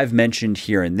 that I've mentioned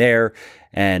here and there,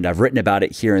 and I've written about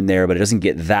it here and there, but it doesn't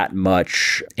get that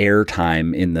much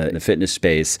airtime in the fitness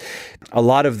space. A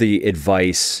lot of the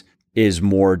advice is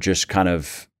more just kind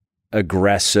of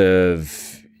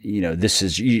aggressive, this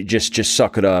is you just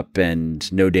suck it up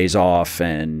and no days off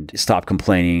and stop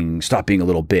complaining, stop being a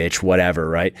little bitch, whatever,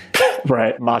 right?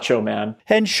 Right. Macho man.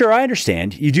 And sure, I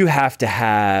understand. You do have to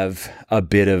have a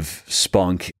bit of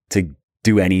spunk to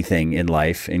do anything in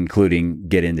life, including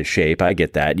get into shape. I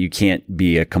get that. You can't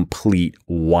be a complete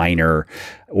whiner,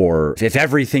 or if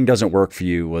everything doesn't work for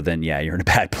you, well, then yeah, you're in a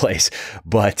bad place.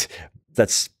 But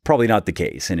that's probably not the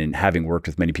case. And in having worked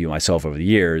with many people myself over the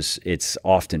years, it's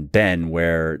often been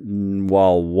where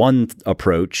while one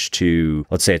approach to,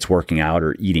 let's say it's working out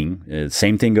or eating, the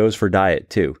same thing goes for diet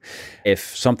too.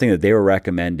 If something that they were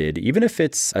recommended, even if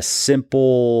it's a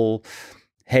simple,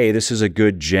 hey, this is a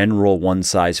good general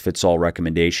one-size-fits-all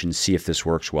recommendation, see if this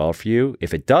works well for you.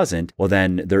 If it doesn't, well,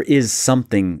 then there is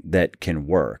something that can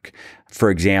work. For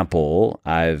example,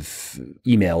 I've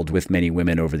emailed with many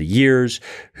women over the years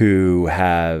who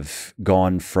have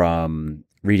gone from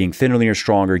reading Thinner, Leaner,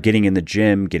 Stronger, getting in the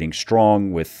gym, getting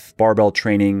strong with barbell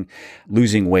training,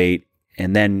 losing weight,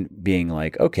 and then being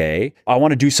like, okay, I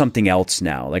want to do something else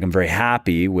now. Like I'm very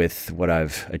happy with what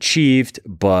I've achieved,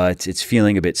 but it's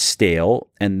feeling a bit stale.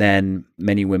 And then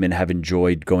many women have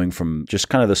enjoyed going from just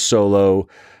kind of the solo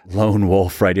lone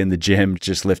wolf right in the gym,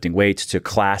 just lifting weights, to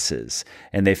classes.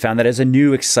 And they found that as a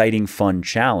new, exciting, fun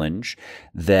challenge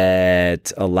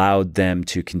that allowed them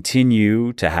to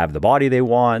continue to have the body they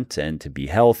want and to be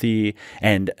healthy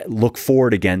and look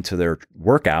forward again to their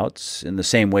workouts in the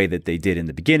same way that they did in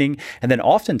the beginning. And then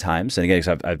oftentimes, and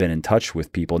again, I've been in touch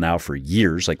with people now for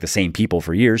years, like the same people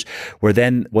for years, where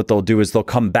then what they'll do is they'll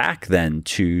come back then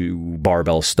to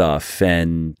barbell stuff.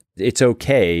 And it's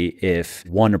okay if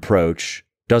one approach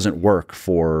doesn't work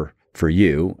for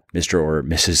you, Mr. or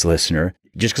Mrs. Listener,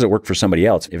 just because it worked for somebody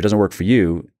else. If it doesn't work for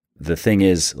you, the thing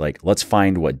is, like, let's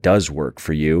find what does work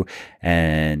for you.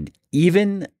 And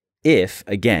even if,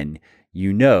 again,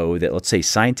 you know that, let's say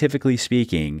scientifically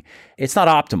speaking, it's not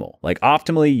optimal. Like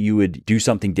optimally, you would do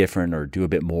something different or do a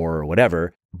bit more or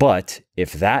whatever. But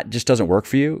if that just doesn't work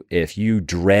for you, if you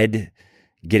dread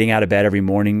getting out of bed every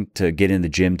morning to get in the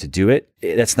gym to do it,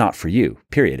 that's not for you,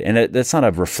 period. And that's not a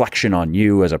reflection on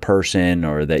you as a person,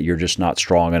 or that you're just not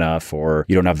strong enough, or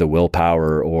you don't have the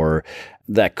willpower, or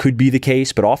that could be the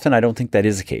case. But often I don't think that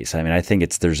is the case. I mean, I think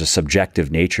there's a subjective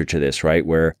nature to this, right?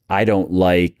 Where I don't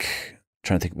like, I'm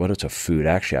trying to think, what is a food?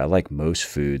 Actually, I like most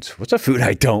foods. What's a food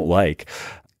I don't like?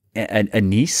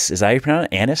 Anise, is that how you pronounce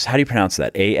it? Anise? How do you pronounce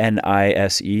that?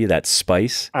 Anise, that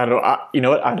spice? I don't, you know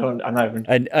what? I'm not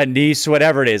even. Anise,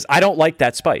 whatever it is. I don't like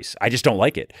that spice. I just don't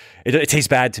like it. It tastes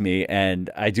bad to me. And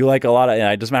I do like a lot of,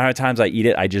 and it doesn't matter how many times I eat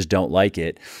it, I just don't like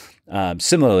it.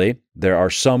 Similarly, there are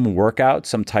some workouts,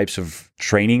 some types of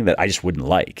training that I just wouldn't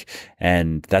like.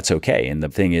 And that's okay. And the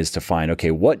thing is to find,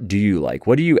 okay, what do you like?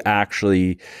 What do you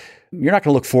actually... You're not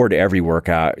going to look forward to every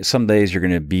workout. Some days you're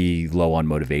going to be low on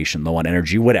motivation, low on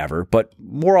energy, whatever. But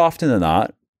more often than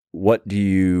not, what do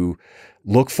you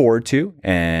look forward to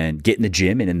and get in the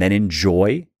gym and then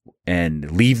enjoy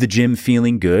and leave the gym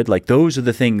feeling good? Like those are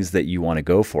the things that you want to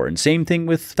go for. And same thing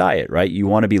with diet, right? You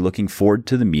want to be looking forward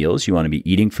to the meals. You want to be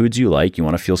eating foods you like. You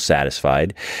want to feel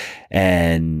satisfied.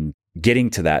 And getting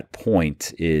to that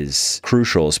point is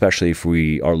crucial, especially if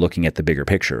we are looking at the bigger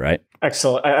picture, right?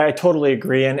 Excellent. I totally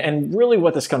agree. And really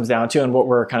what this comes down to and what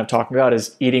we're kind of talking about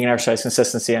is eating and exercise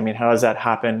consistency. I mean, how does that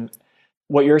happen?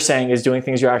 What you're saying is doing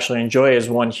things you actually enjoy is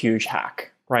one huge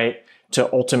hack, right?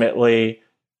 To ultimately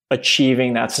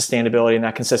achieving that sustainability and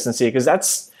that consistency. Because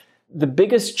that's the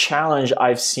biggest challenge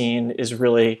I've seen is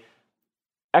really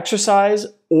exercise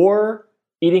or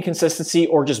eating consistency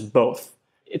or just both.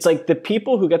 It's like the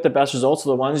people who get the best results are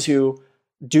the ones who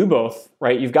do both,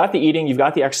 right? You've got the eating, you've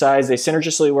got the exercise, they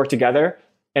synergistically work together,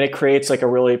 and it creates like a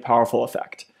really powerful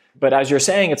effect. But as you're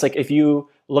saying, it's like if you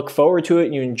look forward to it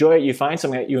and you enjoy it, you find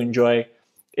something that you enjoy,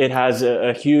 it has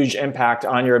a huge impact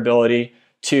on your ability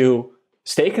to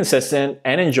stay consistent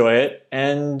and enjoy it.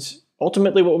 And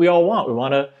ultimately what we all want, we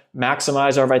want to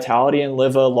maximize our vitality and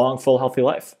live a long, full, healthy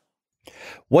life.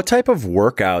 What type of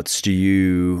workouts do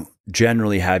you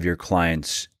generally have your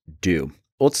clients do?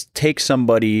 Let's take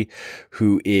somebody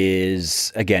who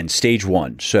is, again, stage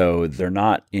one. So they're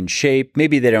not in shape.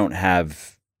 Maybe they don't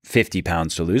have 50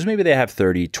 pounds to lose. Maybe they have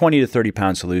 20 to 30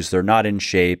 pounds to lose. They're not in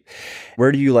shape.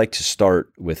 Where do you like to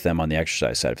start with them on the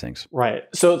exercise side of things? Right.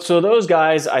 So those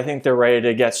guys, I think they're ready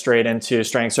to get straight into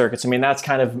strength circuits. I mean, that's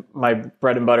kind of my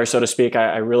bread and butter, so to speak.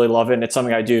 I really love it. And it's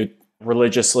something I do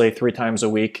religiously 3 times a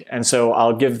week. And so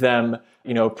I'll give them,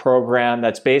 a program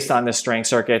that's based on the strength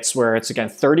circuits where it's, again,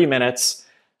 30 minutes,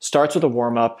 starts with a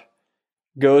warm-up,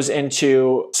 goes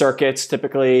into circuits,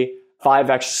 typically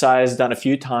 5 exercises done a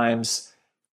few times,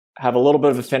 have a little bit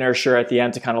of a finisher at the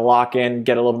end to kind of lock in,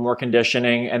 get a little bit more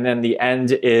conditioning, and then the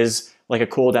end is like a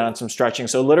cool down and some stretching.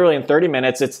 So literally in 30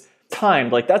 minutes, it's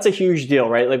timed. Like that's a huge deal,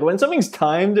 right? Like when something's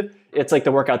timed, it's like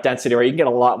the workout density, right? You can get a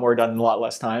lot more done in a lot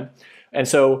less time. And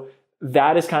so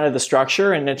that is kind of the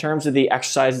structure. And in terms of the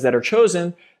exercises that are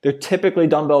chosen, they're typically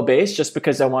dumbbell based just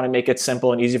because I want to make it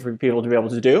simple and easy for people to be able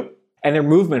to do. And they're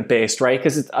movement based, right?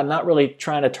 Because I'm not really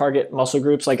trying to target muscle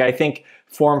groups. Like I think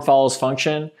form follows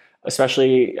function,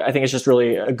 especially I think it's just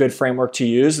really a good framework to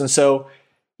use. And so,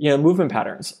 movement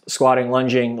patterns, squatting,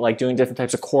 lunging, like doing different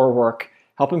types of core work,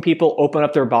 helping people open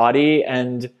up their body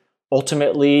and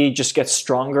ultimately just get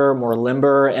stronger, more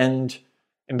limber, and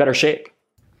in better shape.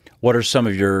 What are some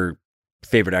of your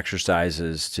favorite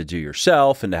exercises to do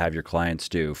yourself and to have your clients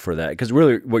do for that? Because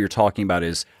really what you're talking about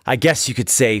is, I guess you could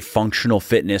say functional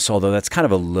fitness, although that's kind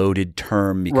of a loaded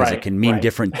term because it can mean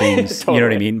different things, totally. You know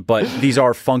what I mean? But these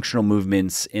are functional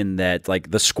movements in that, like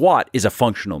the squat is a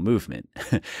functional movement.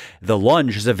 The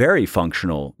lunge is a very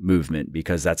functional movement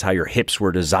because that's how your hips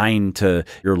were designed to,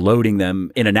 you're loading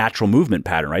them in a natural movement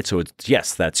pattern, right? So it's,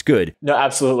 yes, that's good. No,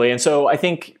 absolutely. And so I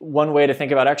think one way to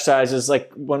think about exercise is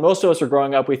like when most of us were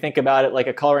growing up, we think about it like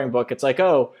a coloring book. It's like,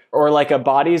 or like a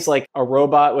body's like a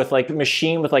robot with like a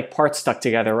machine with like parts stuck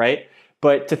together, right?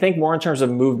 But to think more in terms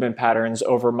of movement patterns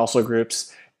over muscle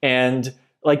groups. And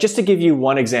like, just to give you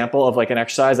one example of like an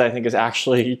exercise that I think is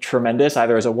actually tremendous,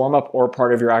 either as a warm-up or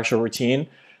part of your actual routine,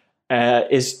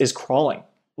 is crawling,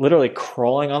 literally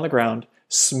crawling on the ground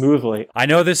smoothly. I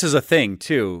know this is a thing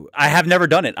too. I have never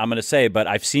done it, I'm going to say, but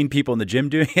I've seen people in the gym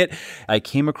doing it. I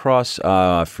came across,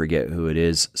 I forget who it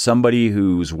is, somebody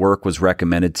whose work was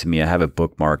recommended to me. I have it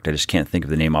bookmarked. I just can't think of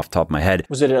the name off the top of my head.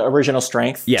 Was it Original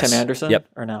Strength? Yes. Tim Anderson? Yep.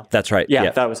 Or no? That's right. Yeah,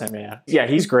 that was him. Yeah. Yeah,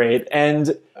 he's great.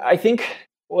 And I think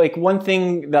like one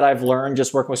thing that I've learned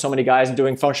just working with so many guys and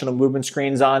doing functional movement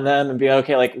screens on them and being,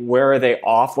 okay, like where are they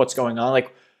off? What's going on?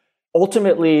 Like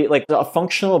ultimately, like a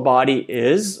functional body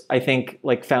is, I think,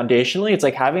 like foundationally, it's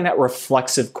like having that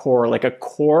reflexive core, like a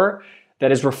core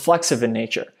that is reflexive in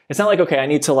nature. It's not like, okay, I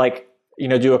need to like,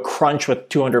 do a crunch with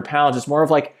 200 pounds. It's more of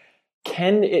like,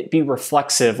 can it be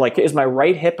reflexive? Like, is my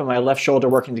right hip and my left shoulder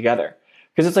working together?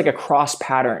 Because it's like a cross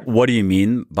pattern. What do you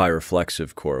mean by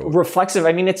reflexive core? Reflexive,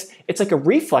 I mean, it's like a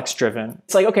reflex driven.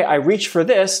 It's like, okay, I reach for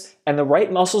this and the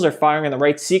right muscles are firing in the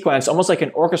right sequence, almost like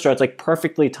an orchestra. It's like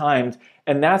perfectly timed.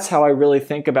 And that's how I really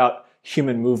think about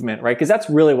human movement, right? Because that's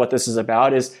really what this is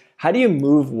about, is how do you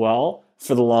move well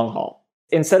for the long haul?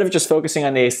 Instead of just focusing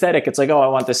on the aesthetic, it's like, oh, I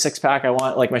want the six pack. I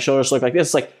want like my shoulders to look like this.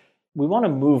 It's like, we want to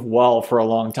move well for a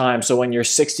long time. So when you're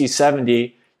 60,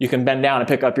 70, you can bend down and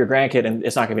pick up your grandkid and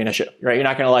it's not going to be an issue, right? You're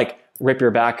not going to like rip your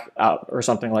back out or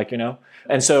something like,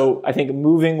 And so I think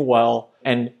moving well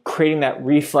and creating that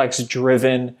reflex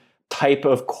driven type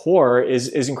of core is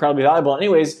incredibly valuable.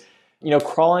 Anyways,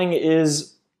 crawling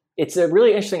it's a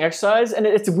really interesting exercise and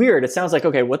it's weird. It sounds like,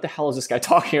 okay, what the hell is this guy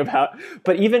talking about?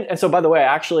 But and so by the way,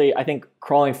 actually, I think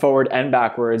crawling forward and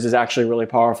backwards is actually really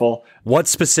powerful. What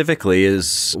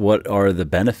are the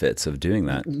benefits of doing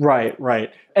that?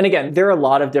 Right. And again, there are a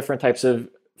lot of different types of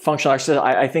functional exercise.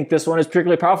 I think this one is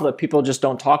particularly powerful that people just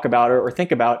don't talk about or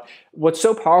think about. What's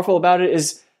so powerful about it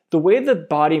is the way the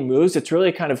body moves, it's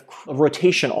really kind of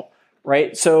rotational,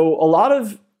 right? So a lot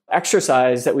of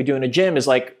exercise that we do in a gym is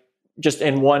like just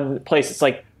in one place. It's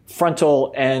like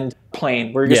frontal and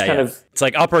plane, where you're just of... It's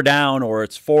like up or down, or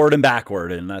it's forward and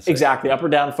backward, and that's exactly up or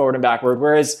down, forward and backward.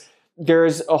 Whereas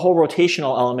there's a whole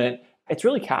rotational element. It's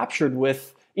really captured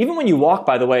with, even when you walk,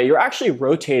 by the way, you're actually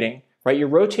rotating, right? You're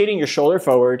rotating your shoulder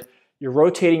forward, you're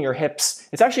rotating your hips.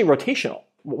 It's actually rotational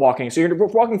walking. So you're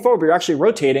walking forward, but you're actually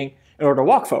rotating in order to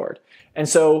walk forward. And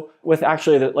so with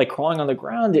actually like crawling on the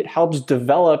ground, it helps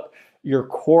develop your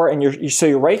core, and so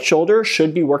your right shoulder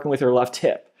should be working with your left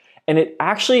hip. And it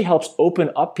actually helps open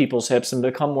up people's hips and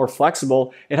become more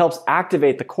flexible. It helps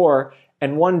activate the core.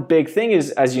 And one big thing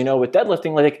is, as you know, with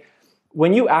deadlifting, like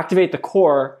when you activate the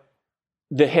core,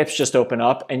 the hips just open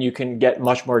up and you can get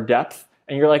much more depth.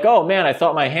 And you're like, oh man, I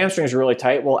thought my hamstrings were really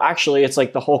tight. Well, actually, it's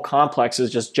like the whole complex is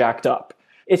just jacked up.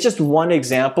 It's just one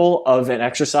example of an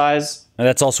exercise. And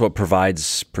that's also what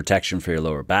provides protection for your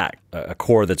lower back, a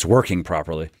core that's working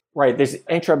properly. Right. There's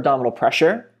intra-abdominal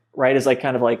pressure, right, is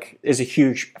a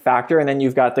huge factor. And then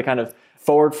you've got the kind of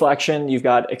forward flexion, you've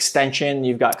got extension,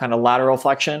 you've got kind of lateral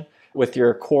flexion with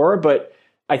your core. But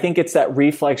I think it's that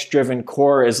reflex-driven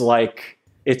core is like,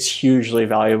 it's hugely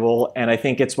valuable. And I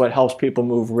think it's what helps people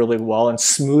move really well and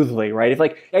smoothly, right? If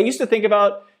like, I used to think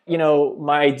about,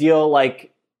 my ideal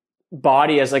like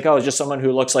body as like, oh, it's just someone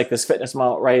who looks like this fitness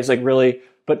model, right? It's like really,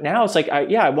 but now it's like,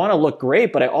 I want to look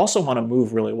great, but I also want to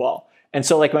move really well. And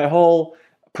so like my whole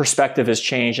perspective has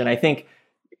changed. And I think,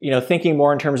 thinking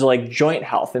more in terms of like joint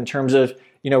health, in terms of,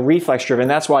 reflex driven,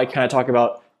 that's why I kind of talk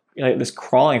about, this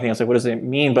crawling thing. It's like, what does it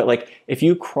mean? But like, if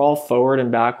you crawl forward and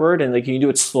backward and like you do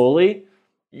it slowly,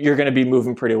 you're going to be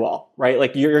moving pretty well, right?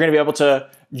 Like you're going to be able to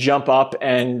jump up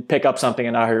and pick up something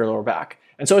and not hurt your lower back.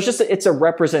 And so it's a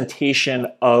representation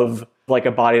of like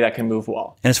a body that can move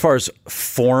well. And as far as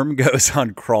form goes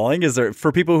on crawling, is there,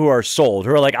 for people who are sold,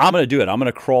 who are like, I'm going to do it, I'm going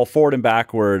to crawl forward and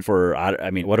backward for,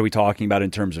 what are we talking about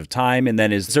in terms of time? And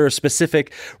then is there a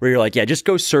specific where you're like, yeah, just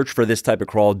go search for this type of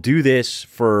crawl, do this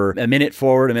for a minute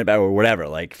forward, a minute back, or whatever.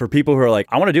 Like for people who are like,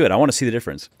 I want to do it, I want to see the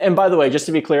difference. And by the way, just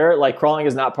to be clear, like crawling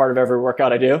is not part of every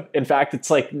workout I do. In fact, it's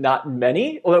like not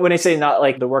many. When I say not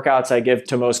like the workouts I give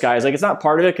to most guys, like it's not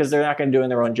part of it because they're not going to do it in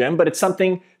their own gym, but it's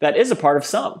something that is a part of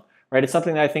some. Right? It's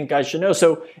something that I think guys should know.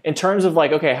 So in terms of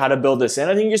like, okay, how to build this in,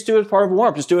 I think you just do it as part of a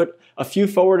warm-up. Just do it a few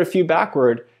forward, a few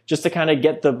backward, just to kind of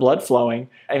get the blood flowing.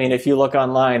 I mean, if you look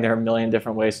online, there are a million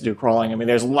different ways to do crawling. I mean,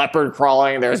 there's leopard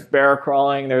crawling, there's bear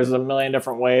crawling, there's a million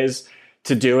different ways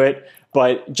to do it.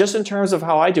 But just in terms of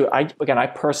how I do it, I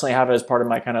personally have it as part of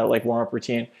my kind of like warm-up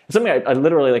routine. It's something I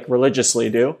literally like religiously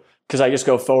do because I just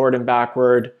go forward and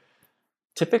backward.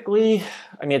 Typically,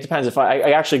 I mean, it depends. If I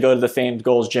actually go to the famed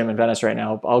Gold's Gym in Venice right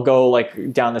now, I'll go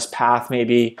like down this path,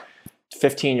 maybe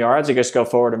 15 yards. I just go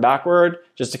forward and backward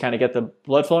just to kind of get the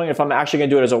blood flowing. If I'm actually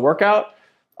going to do it as a workout,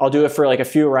 I'll do it for like a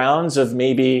few rounds of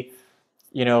maybe,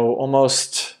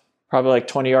 almost probably like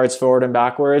 20 yards forward and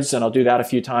backwards. And I'll do that a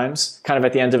few times kind of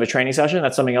at the end of a training session.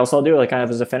 That's something else I'll do like kind of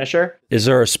as a finisher. Is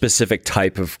there a specific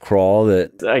type of crawl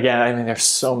that... Again, I mean, there's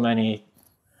so many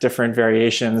different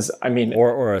variations. I mean,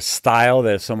 or a style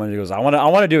that if someone goes, I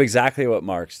want to do exactly what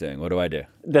Marc's doing. What do I do?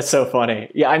 That's so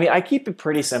funny. Yeah, I mean, I keep it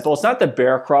pretty simple. It's not the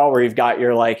bear crawl where you've got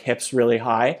your like hips really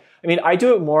high. I mean, I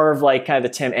do it more of like kind of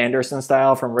the Tim Anderson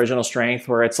style from Original Strength,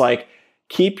 where it's like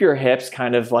keep your hips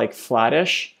kind of like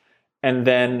flattish and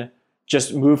then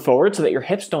just move forward so that your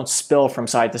hips don't spill from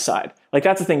side to side. Like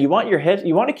that's the thing. You want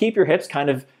to keep your hips kind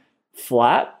of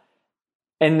flat,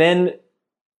 and then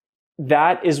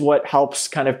that is what helps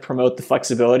kind of promote the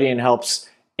flexibility and helps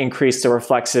increase the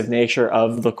reflexive nature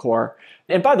of the core.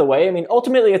 And by the way, I mean,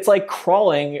 ultimately it's like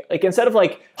crawling, like instead of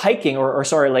like hiking or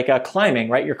climbing,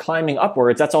 right? You're climbing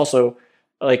upwards. That's also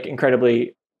like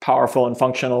incredibly powerful and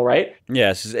functional, right?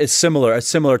 Yes, it's similar, a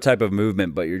similar type of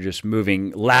movement, but you're just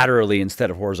moving laterally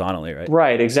instead of horizontally, right?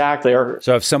 Right, exactly.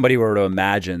 So if somebody were to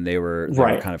imagine they were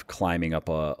kind of climbing up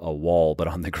a wall, but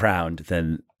on the ground,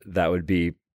 then that would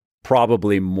be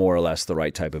probably more or less the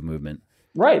right type of movement.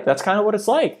 Right. That's kind of what it's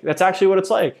like. That's actually what it's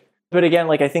like. But again,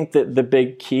 like I think that the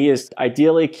big key is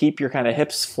ideally keep your kind of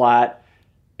hips flat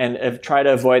and try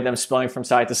to avoid them spilling from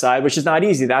side to side, which is not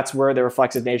easy. That's where the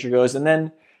reflexive nature goes. And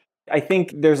then I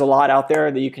think there's a lot out there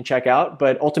that you can check out,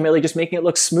 but ultimately just making it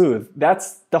look smooth.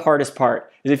 That's the hardest part.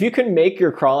 Is if you can make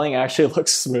your crawling actually look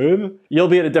smooth, you'll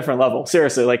be at a different level.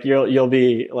 Seriously, like you'll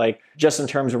be like just in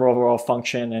terms of overall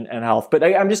function and health. But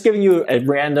I'm just giving you a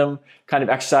random kind of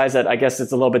exercise that I guess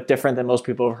it's a little bit different than most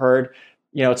people have heard.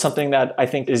 You know, it's something that I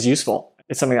think is useful.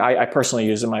 It's something I personally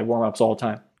use in my warm-ups all the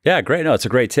time. Yeah, great. No, it's a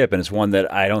great tip, and it's one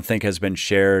that I don't think has been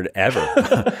shared ever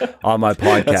on my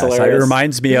podcast. It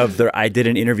reminds me of I did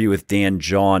an interview with Dan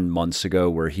John months ago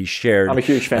where he shared I'm a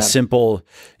huge fan.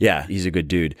 He's a good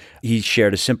dude. He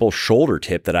shared a simple shoulder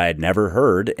tip that I had never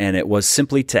heard, and it was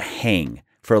simply to hang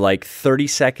for like 30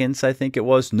 seconds, I think it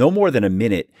was, no more than a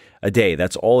minute a day.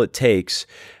 That's all it takes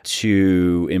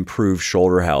to improve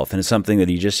shoulder health. And it's something that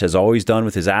he just has always done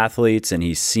with his athletes. And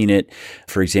he's seen it.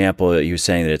 For example, he was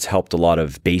saying that it's helped a lot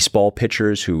of baseball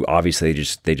pitchers who obviously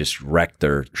they just wreck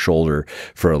their shoulder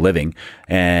for a living.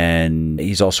 And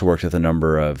he's also worked with a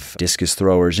number of discus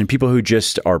throwers and people who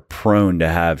just are prone to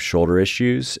have shoulder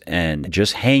issues. And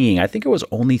just hanging, I think it was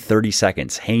only 30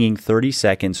 seconds, hanging 30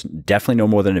 seconds, definitely no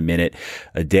more than a minute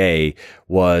a day,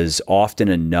 was often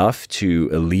enough to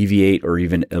alleviate or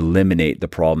even eliminate the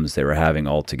problems they were having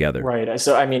altogether. Right.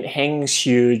 So, I mean, hanging's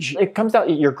huge. It comes down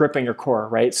to your grip and your core,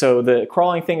 right? So the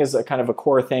crawling thing is a kind of a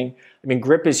core thing. I mean,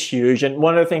 grip is huge. And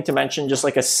one other thing to mention, just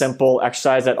like a simple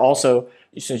exercise that also,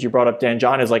 since you brought up Dan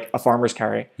John, is like a farmer's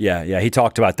carry. Yeah. He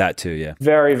talked about that too. Yeah.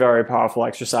 Very, very powerful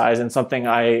exercise and something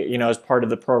as part of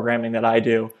the programming that I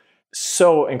do.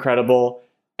 So incredible.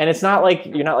 And it's not like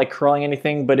you're not like curling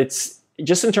anything, but it's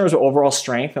just in terms of overall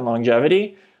strength and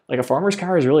longevity, like a farmer's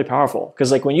carry is really powerful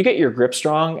because like when you get your grip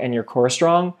strong and your core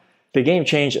strong, the game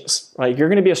changes. Like you're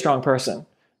going to be a strong person.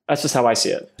 That's just how I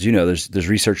see it. As you know, there's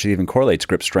research that even correlates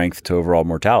grip strength to overall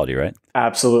mortality, right?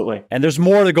 Absolutely. And there's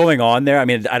more going on there. I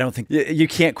mean, I don't think you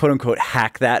can't quote unquote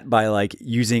hack that by like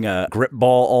using a grip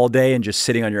ball all day and just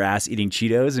sitting on your ass eating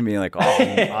Cheetos and being like,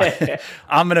 oh,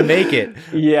 I'm going to make it.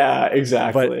 Yeah,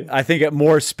 exactly. But I think it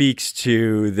more speaks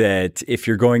to that if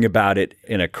you're going about it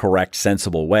in a correct,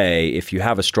 sensible way, if you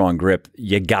have a strong grip,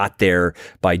 you got there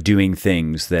by doing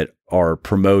things that are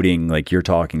promoting, like you're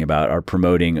talking about, are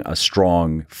promoting a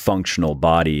strong, functional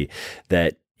body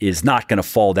that is not going to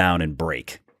fall down and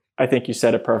break. I think you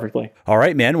said it perfectly. All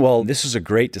right, man. Well, this was a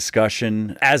great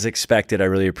discussion. As expected, I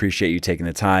really appreciate you taking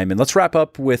the time. And let's wrap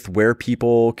up with where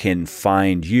people can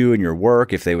find you and your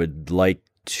work if they would like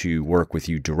to work with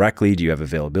you directly. Do you have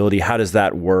availability? How does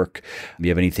that work? Do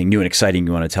you have anything new and exciting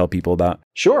you want to tell people about?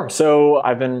 Sure. So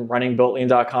I've been running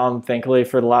builtlean.com, thankfully,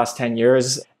 for the last 10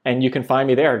 years. And you can find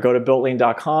me there. Go to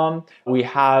builtlean.com. We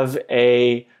have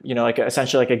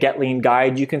essentially a Get Lean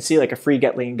guide. You can see like a free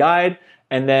Get Lean guide.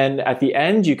 And then at the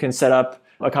end, you can set up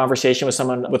a conversation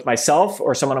with myself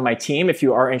or someone on my team if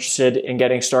you are interested in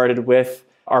getting started with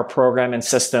our program and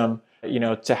system,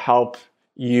 to help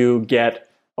you get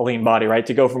a lean body, right?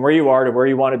 To go from where you are to where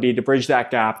you want to be, to bridge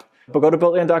that gap. But go to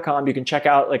builtlean.com. You can check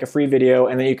out like a free video,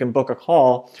 and then you can book a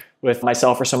call with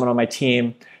myself or someone on my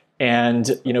team. And,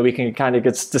 we can kind of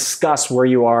discuss where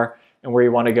you are and where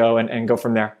you want to go and go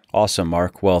from there. Awesome,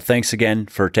 Marc. Well, thanks again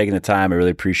for taking the time. I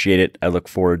really appreciate it. I look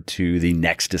forward to the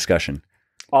next discussion.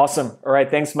 Awesome. All right.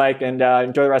 Thanks, Mike. And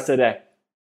enjoy the rest of the day.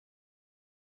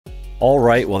 All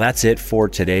right. Well, that's it for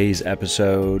today's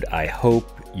episode. I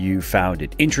hope you found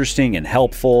it interesting and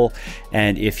helpful.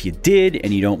 And if you did,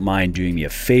 and you don't mind doing me a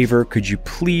favor, could you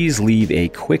please leave a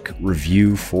quick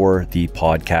review for the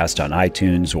podcast on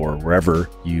iTunes or wherever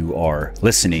you are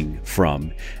listening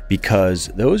from? Because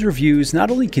those reviews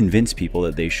not only convince people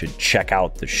that they should check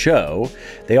out the show,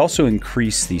 they also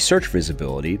increase the search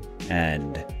visibility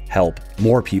and help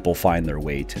more people find their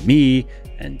way to me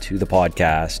and to the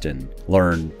podcast and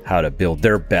learn how to build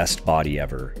their best body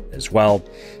ever as well.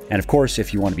 And of course,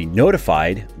 if you want to be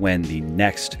notified when the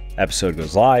next episode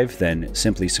goes live, then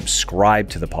simply subscribe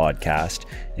to the podcast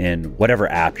in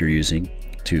whatever app you're using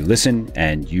to listen,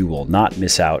 and you will not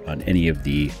miss out on any of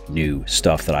the new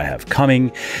stuff that I have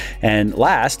coming. And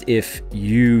last, if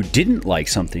you didn't like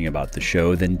something about the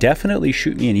show, then definitely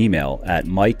shoot me an email at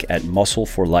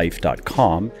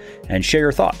mike@muscleforlife.com and share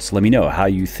your thoughts. Let me know how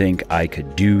you think I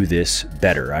could do this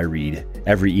better. I read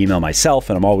every email myself,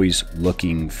 and I'm always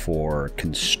looking for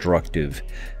constructive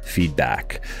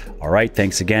feedback. All right,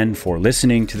 thanks again for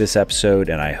listening to this episode,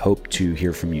 and I hope to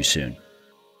hear from you soon.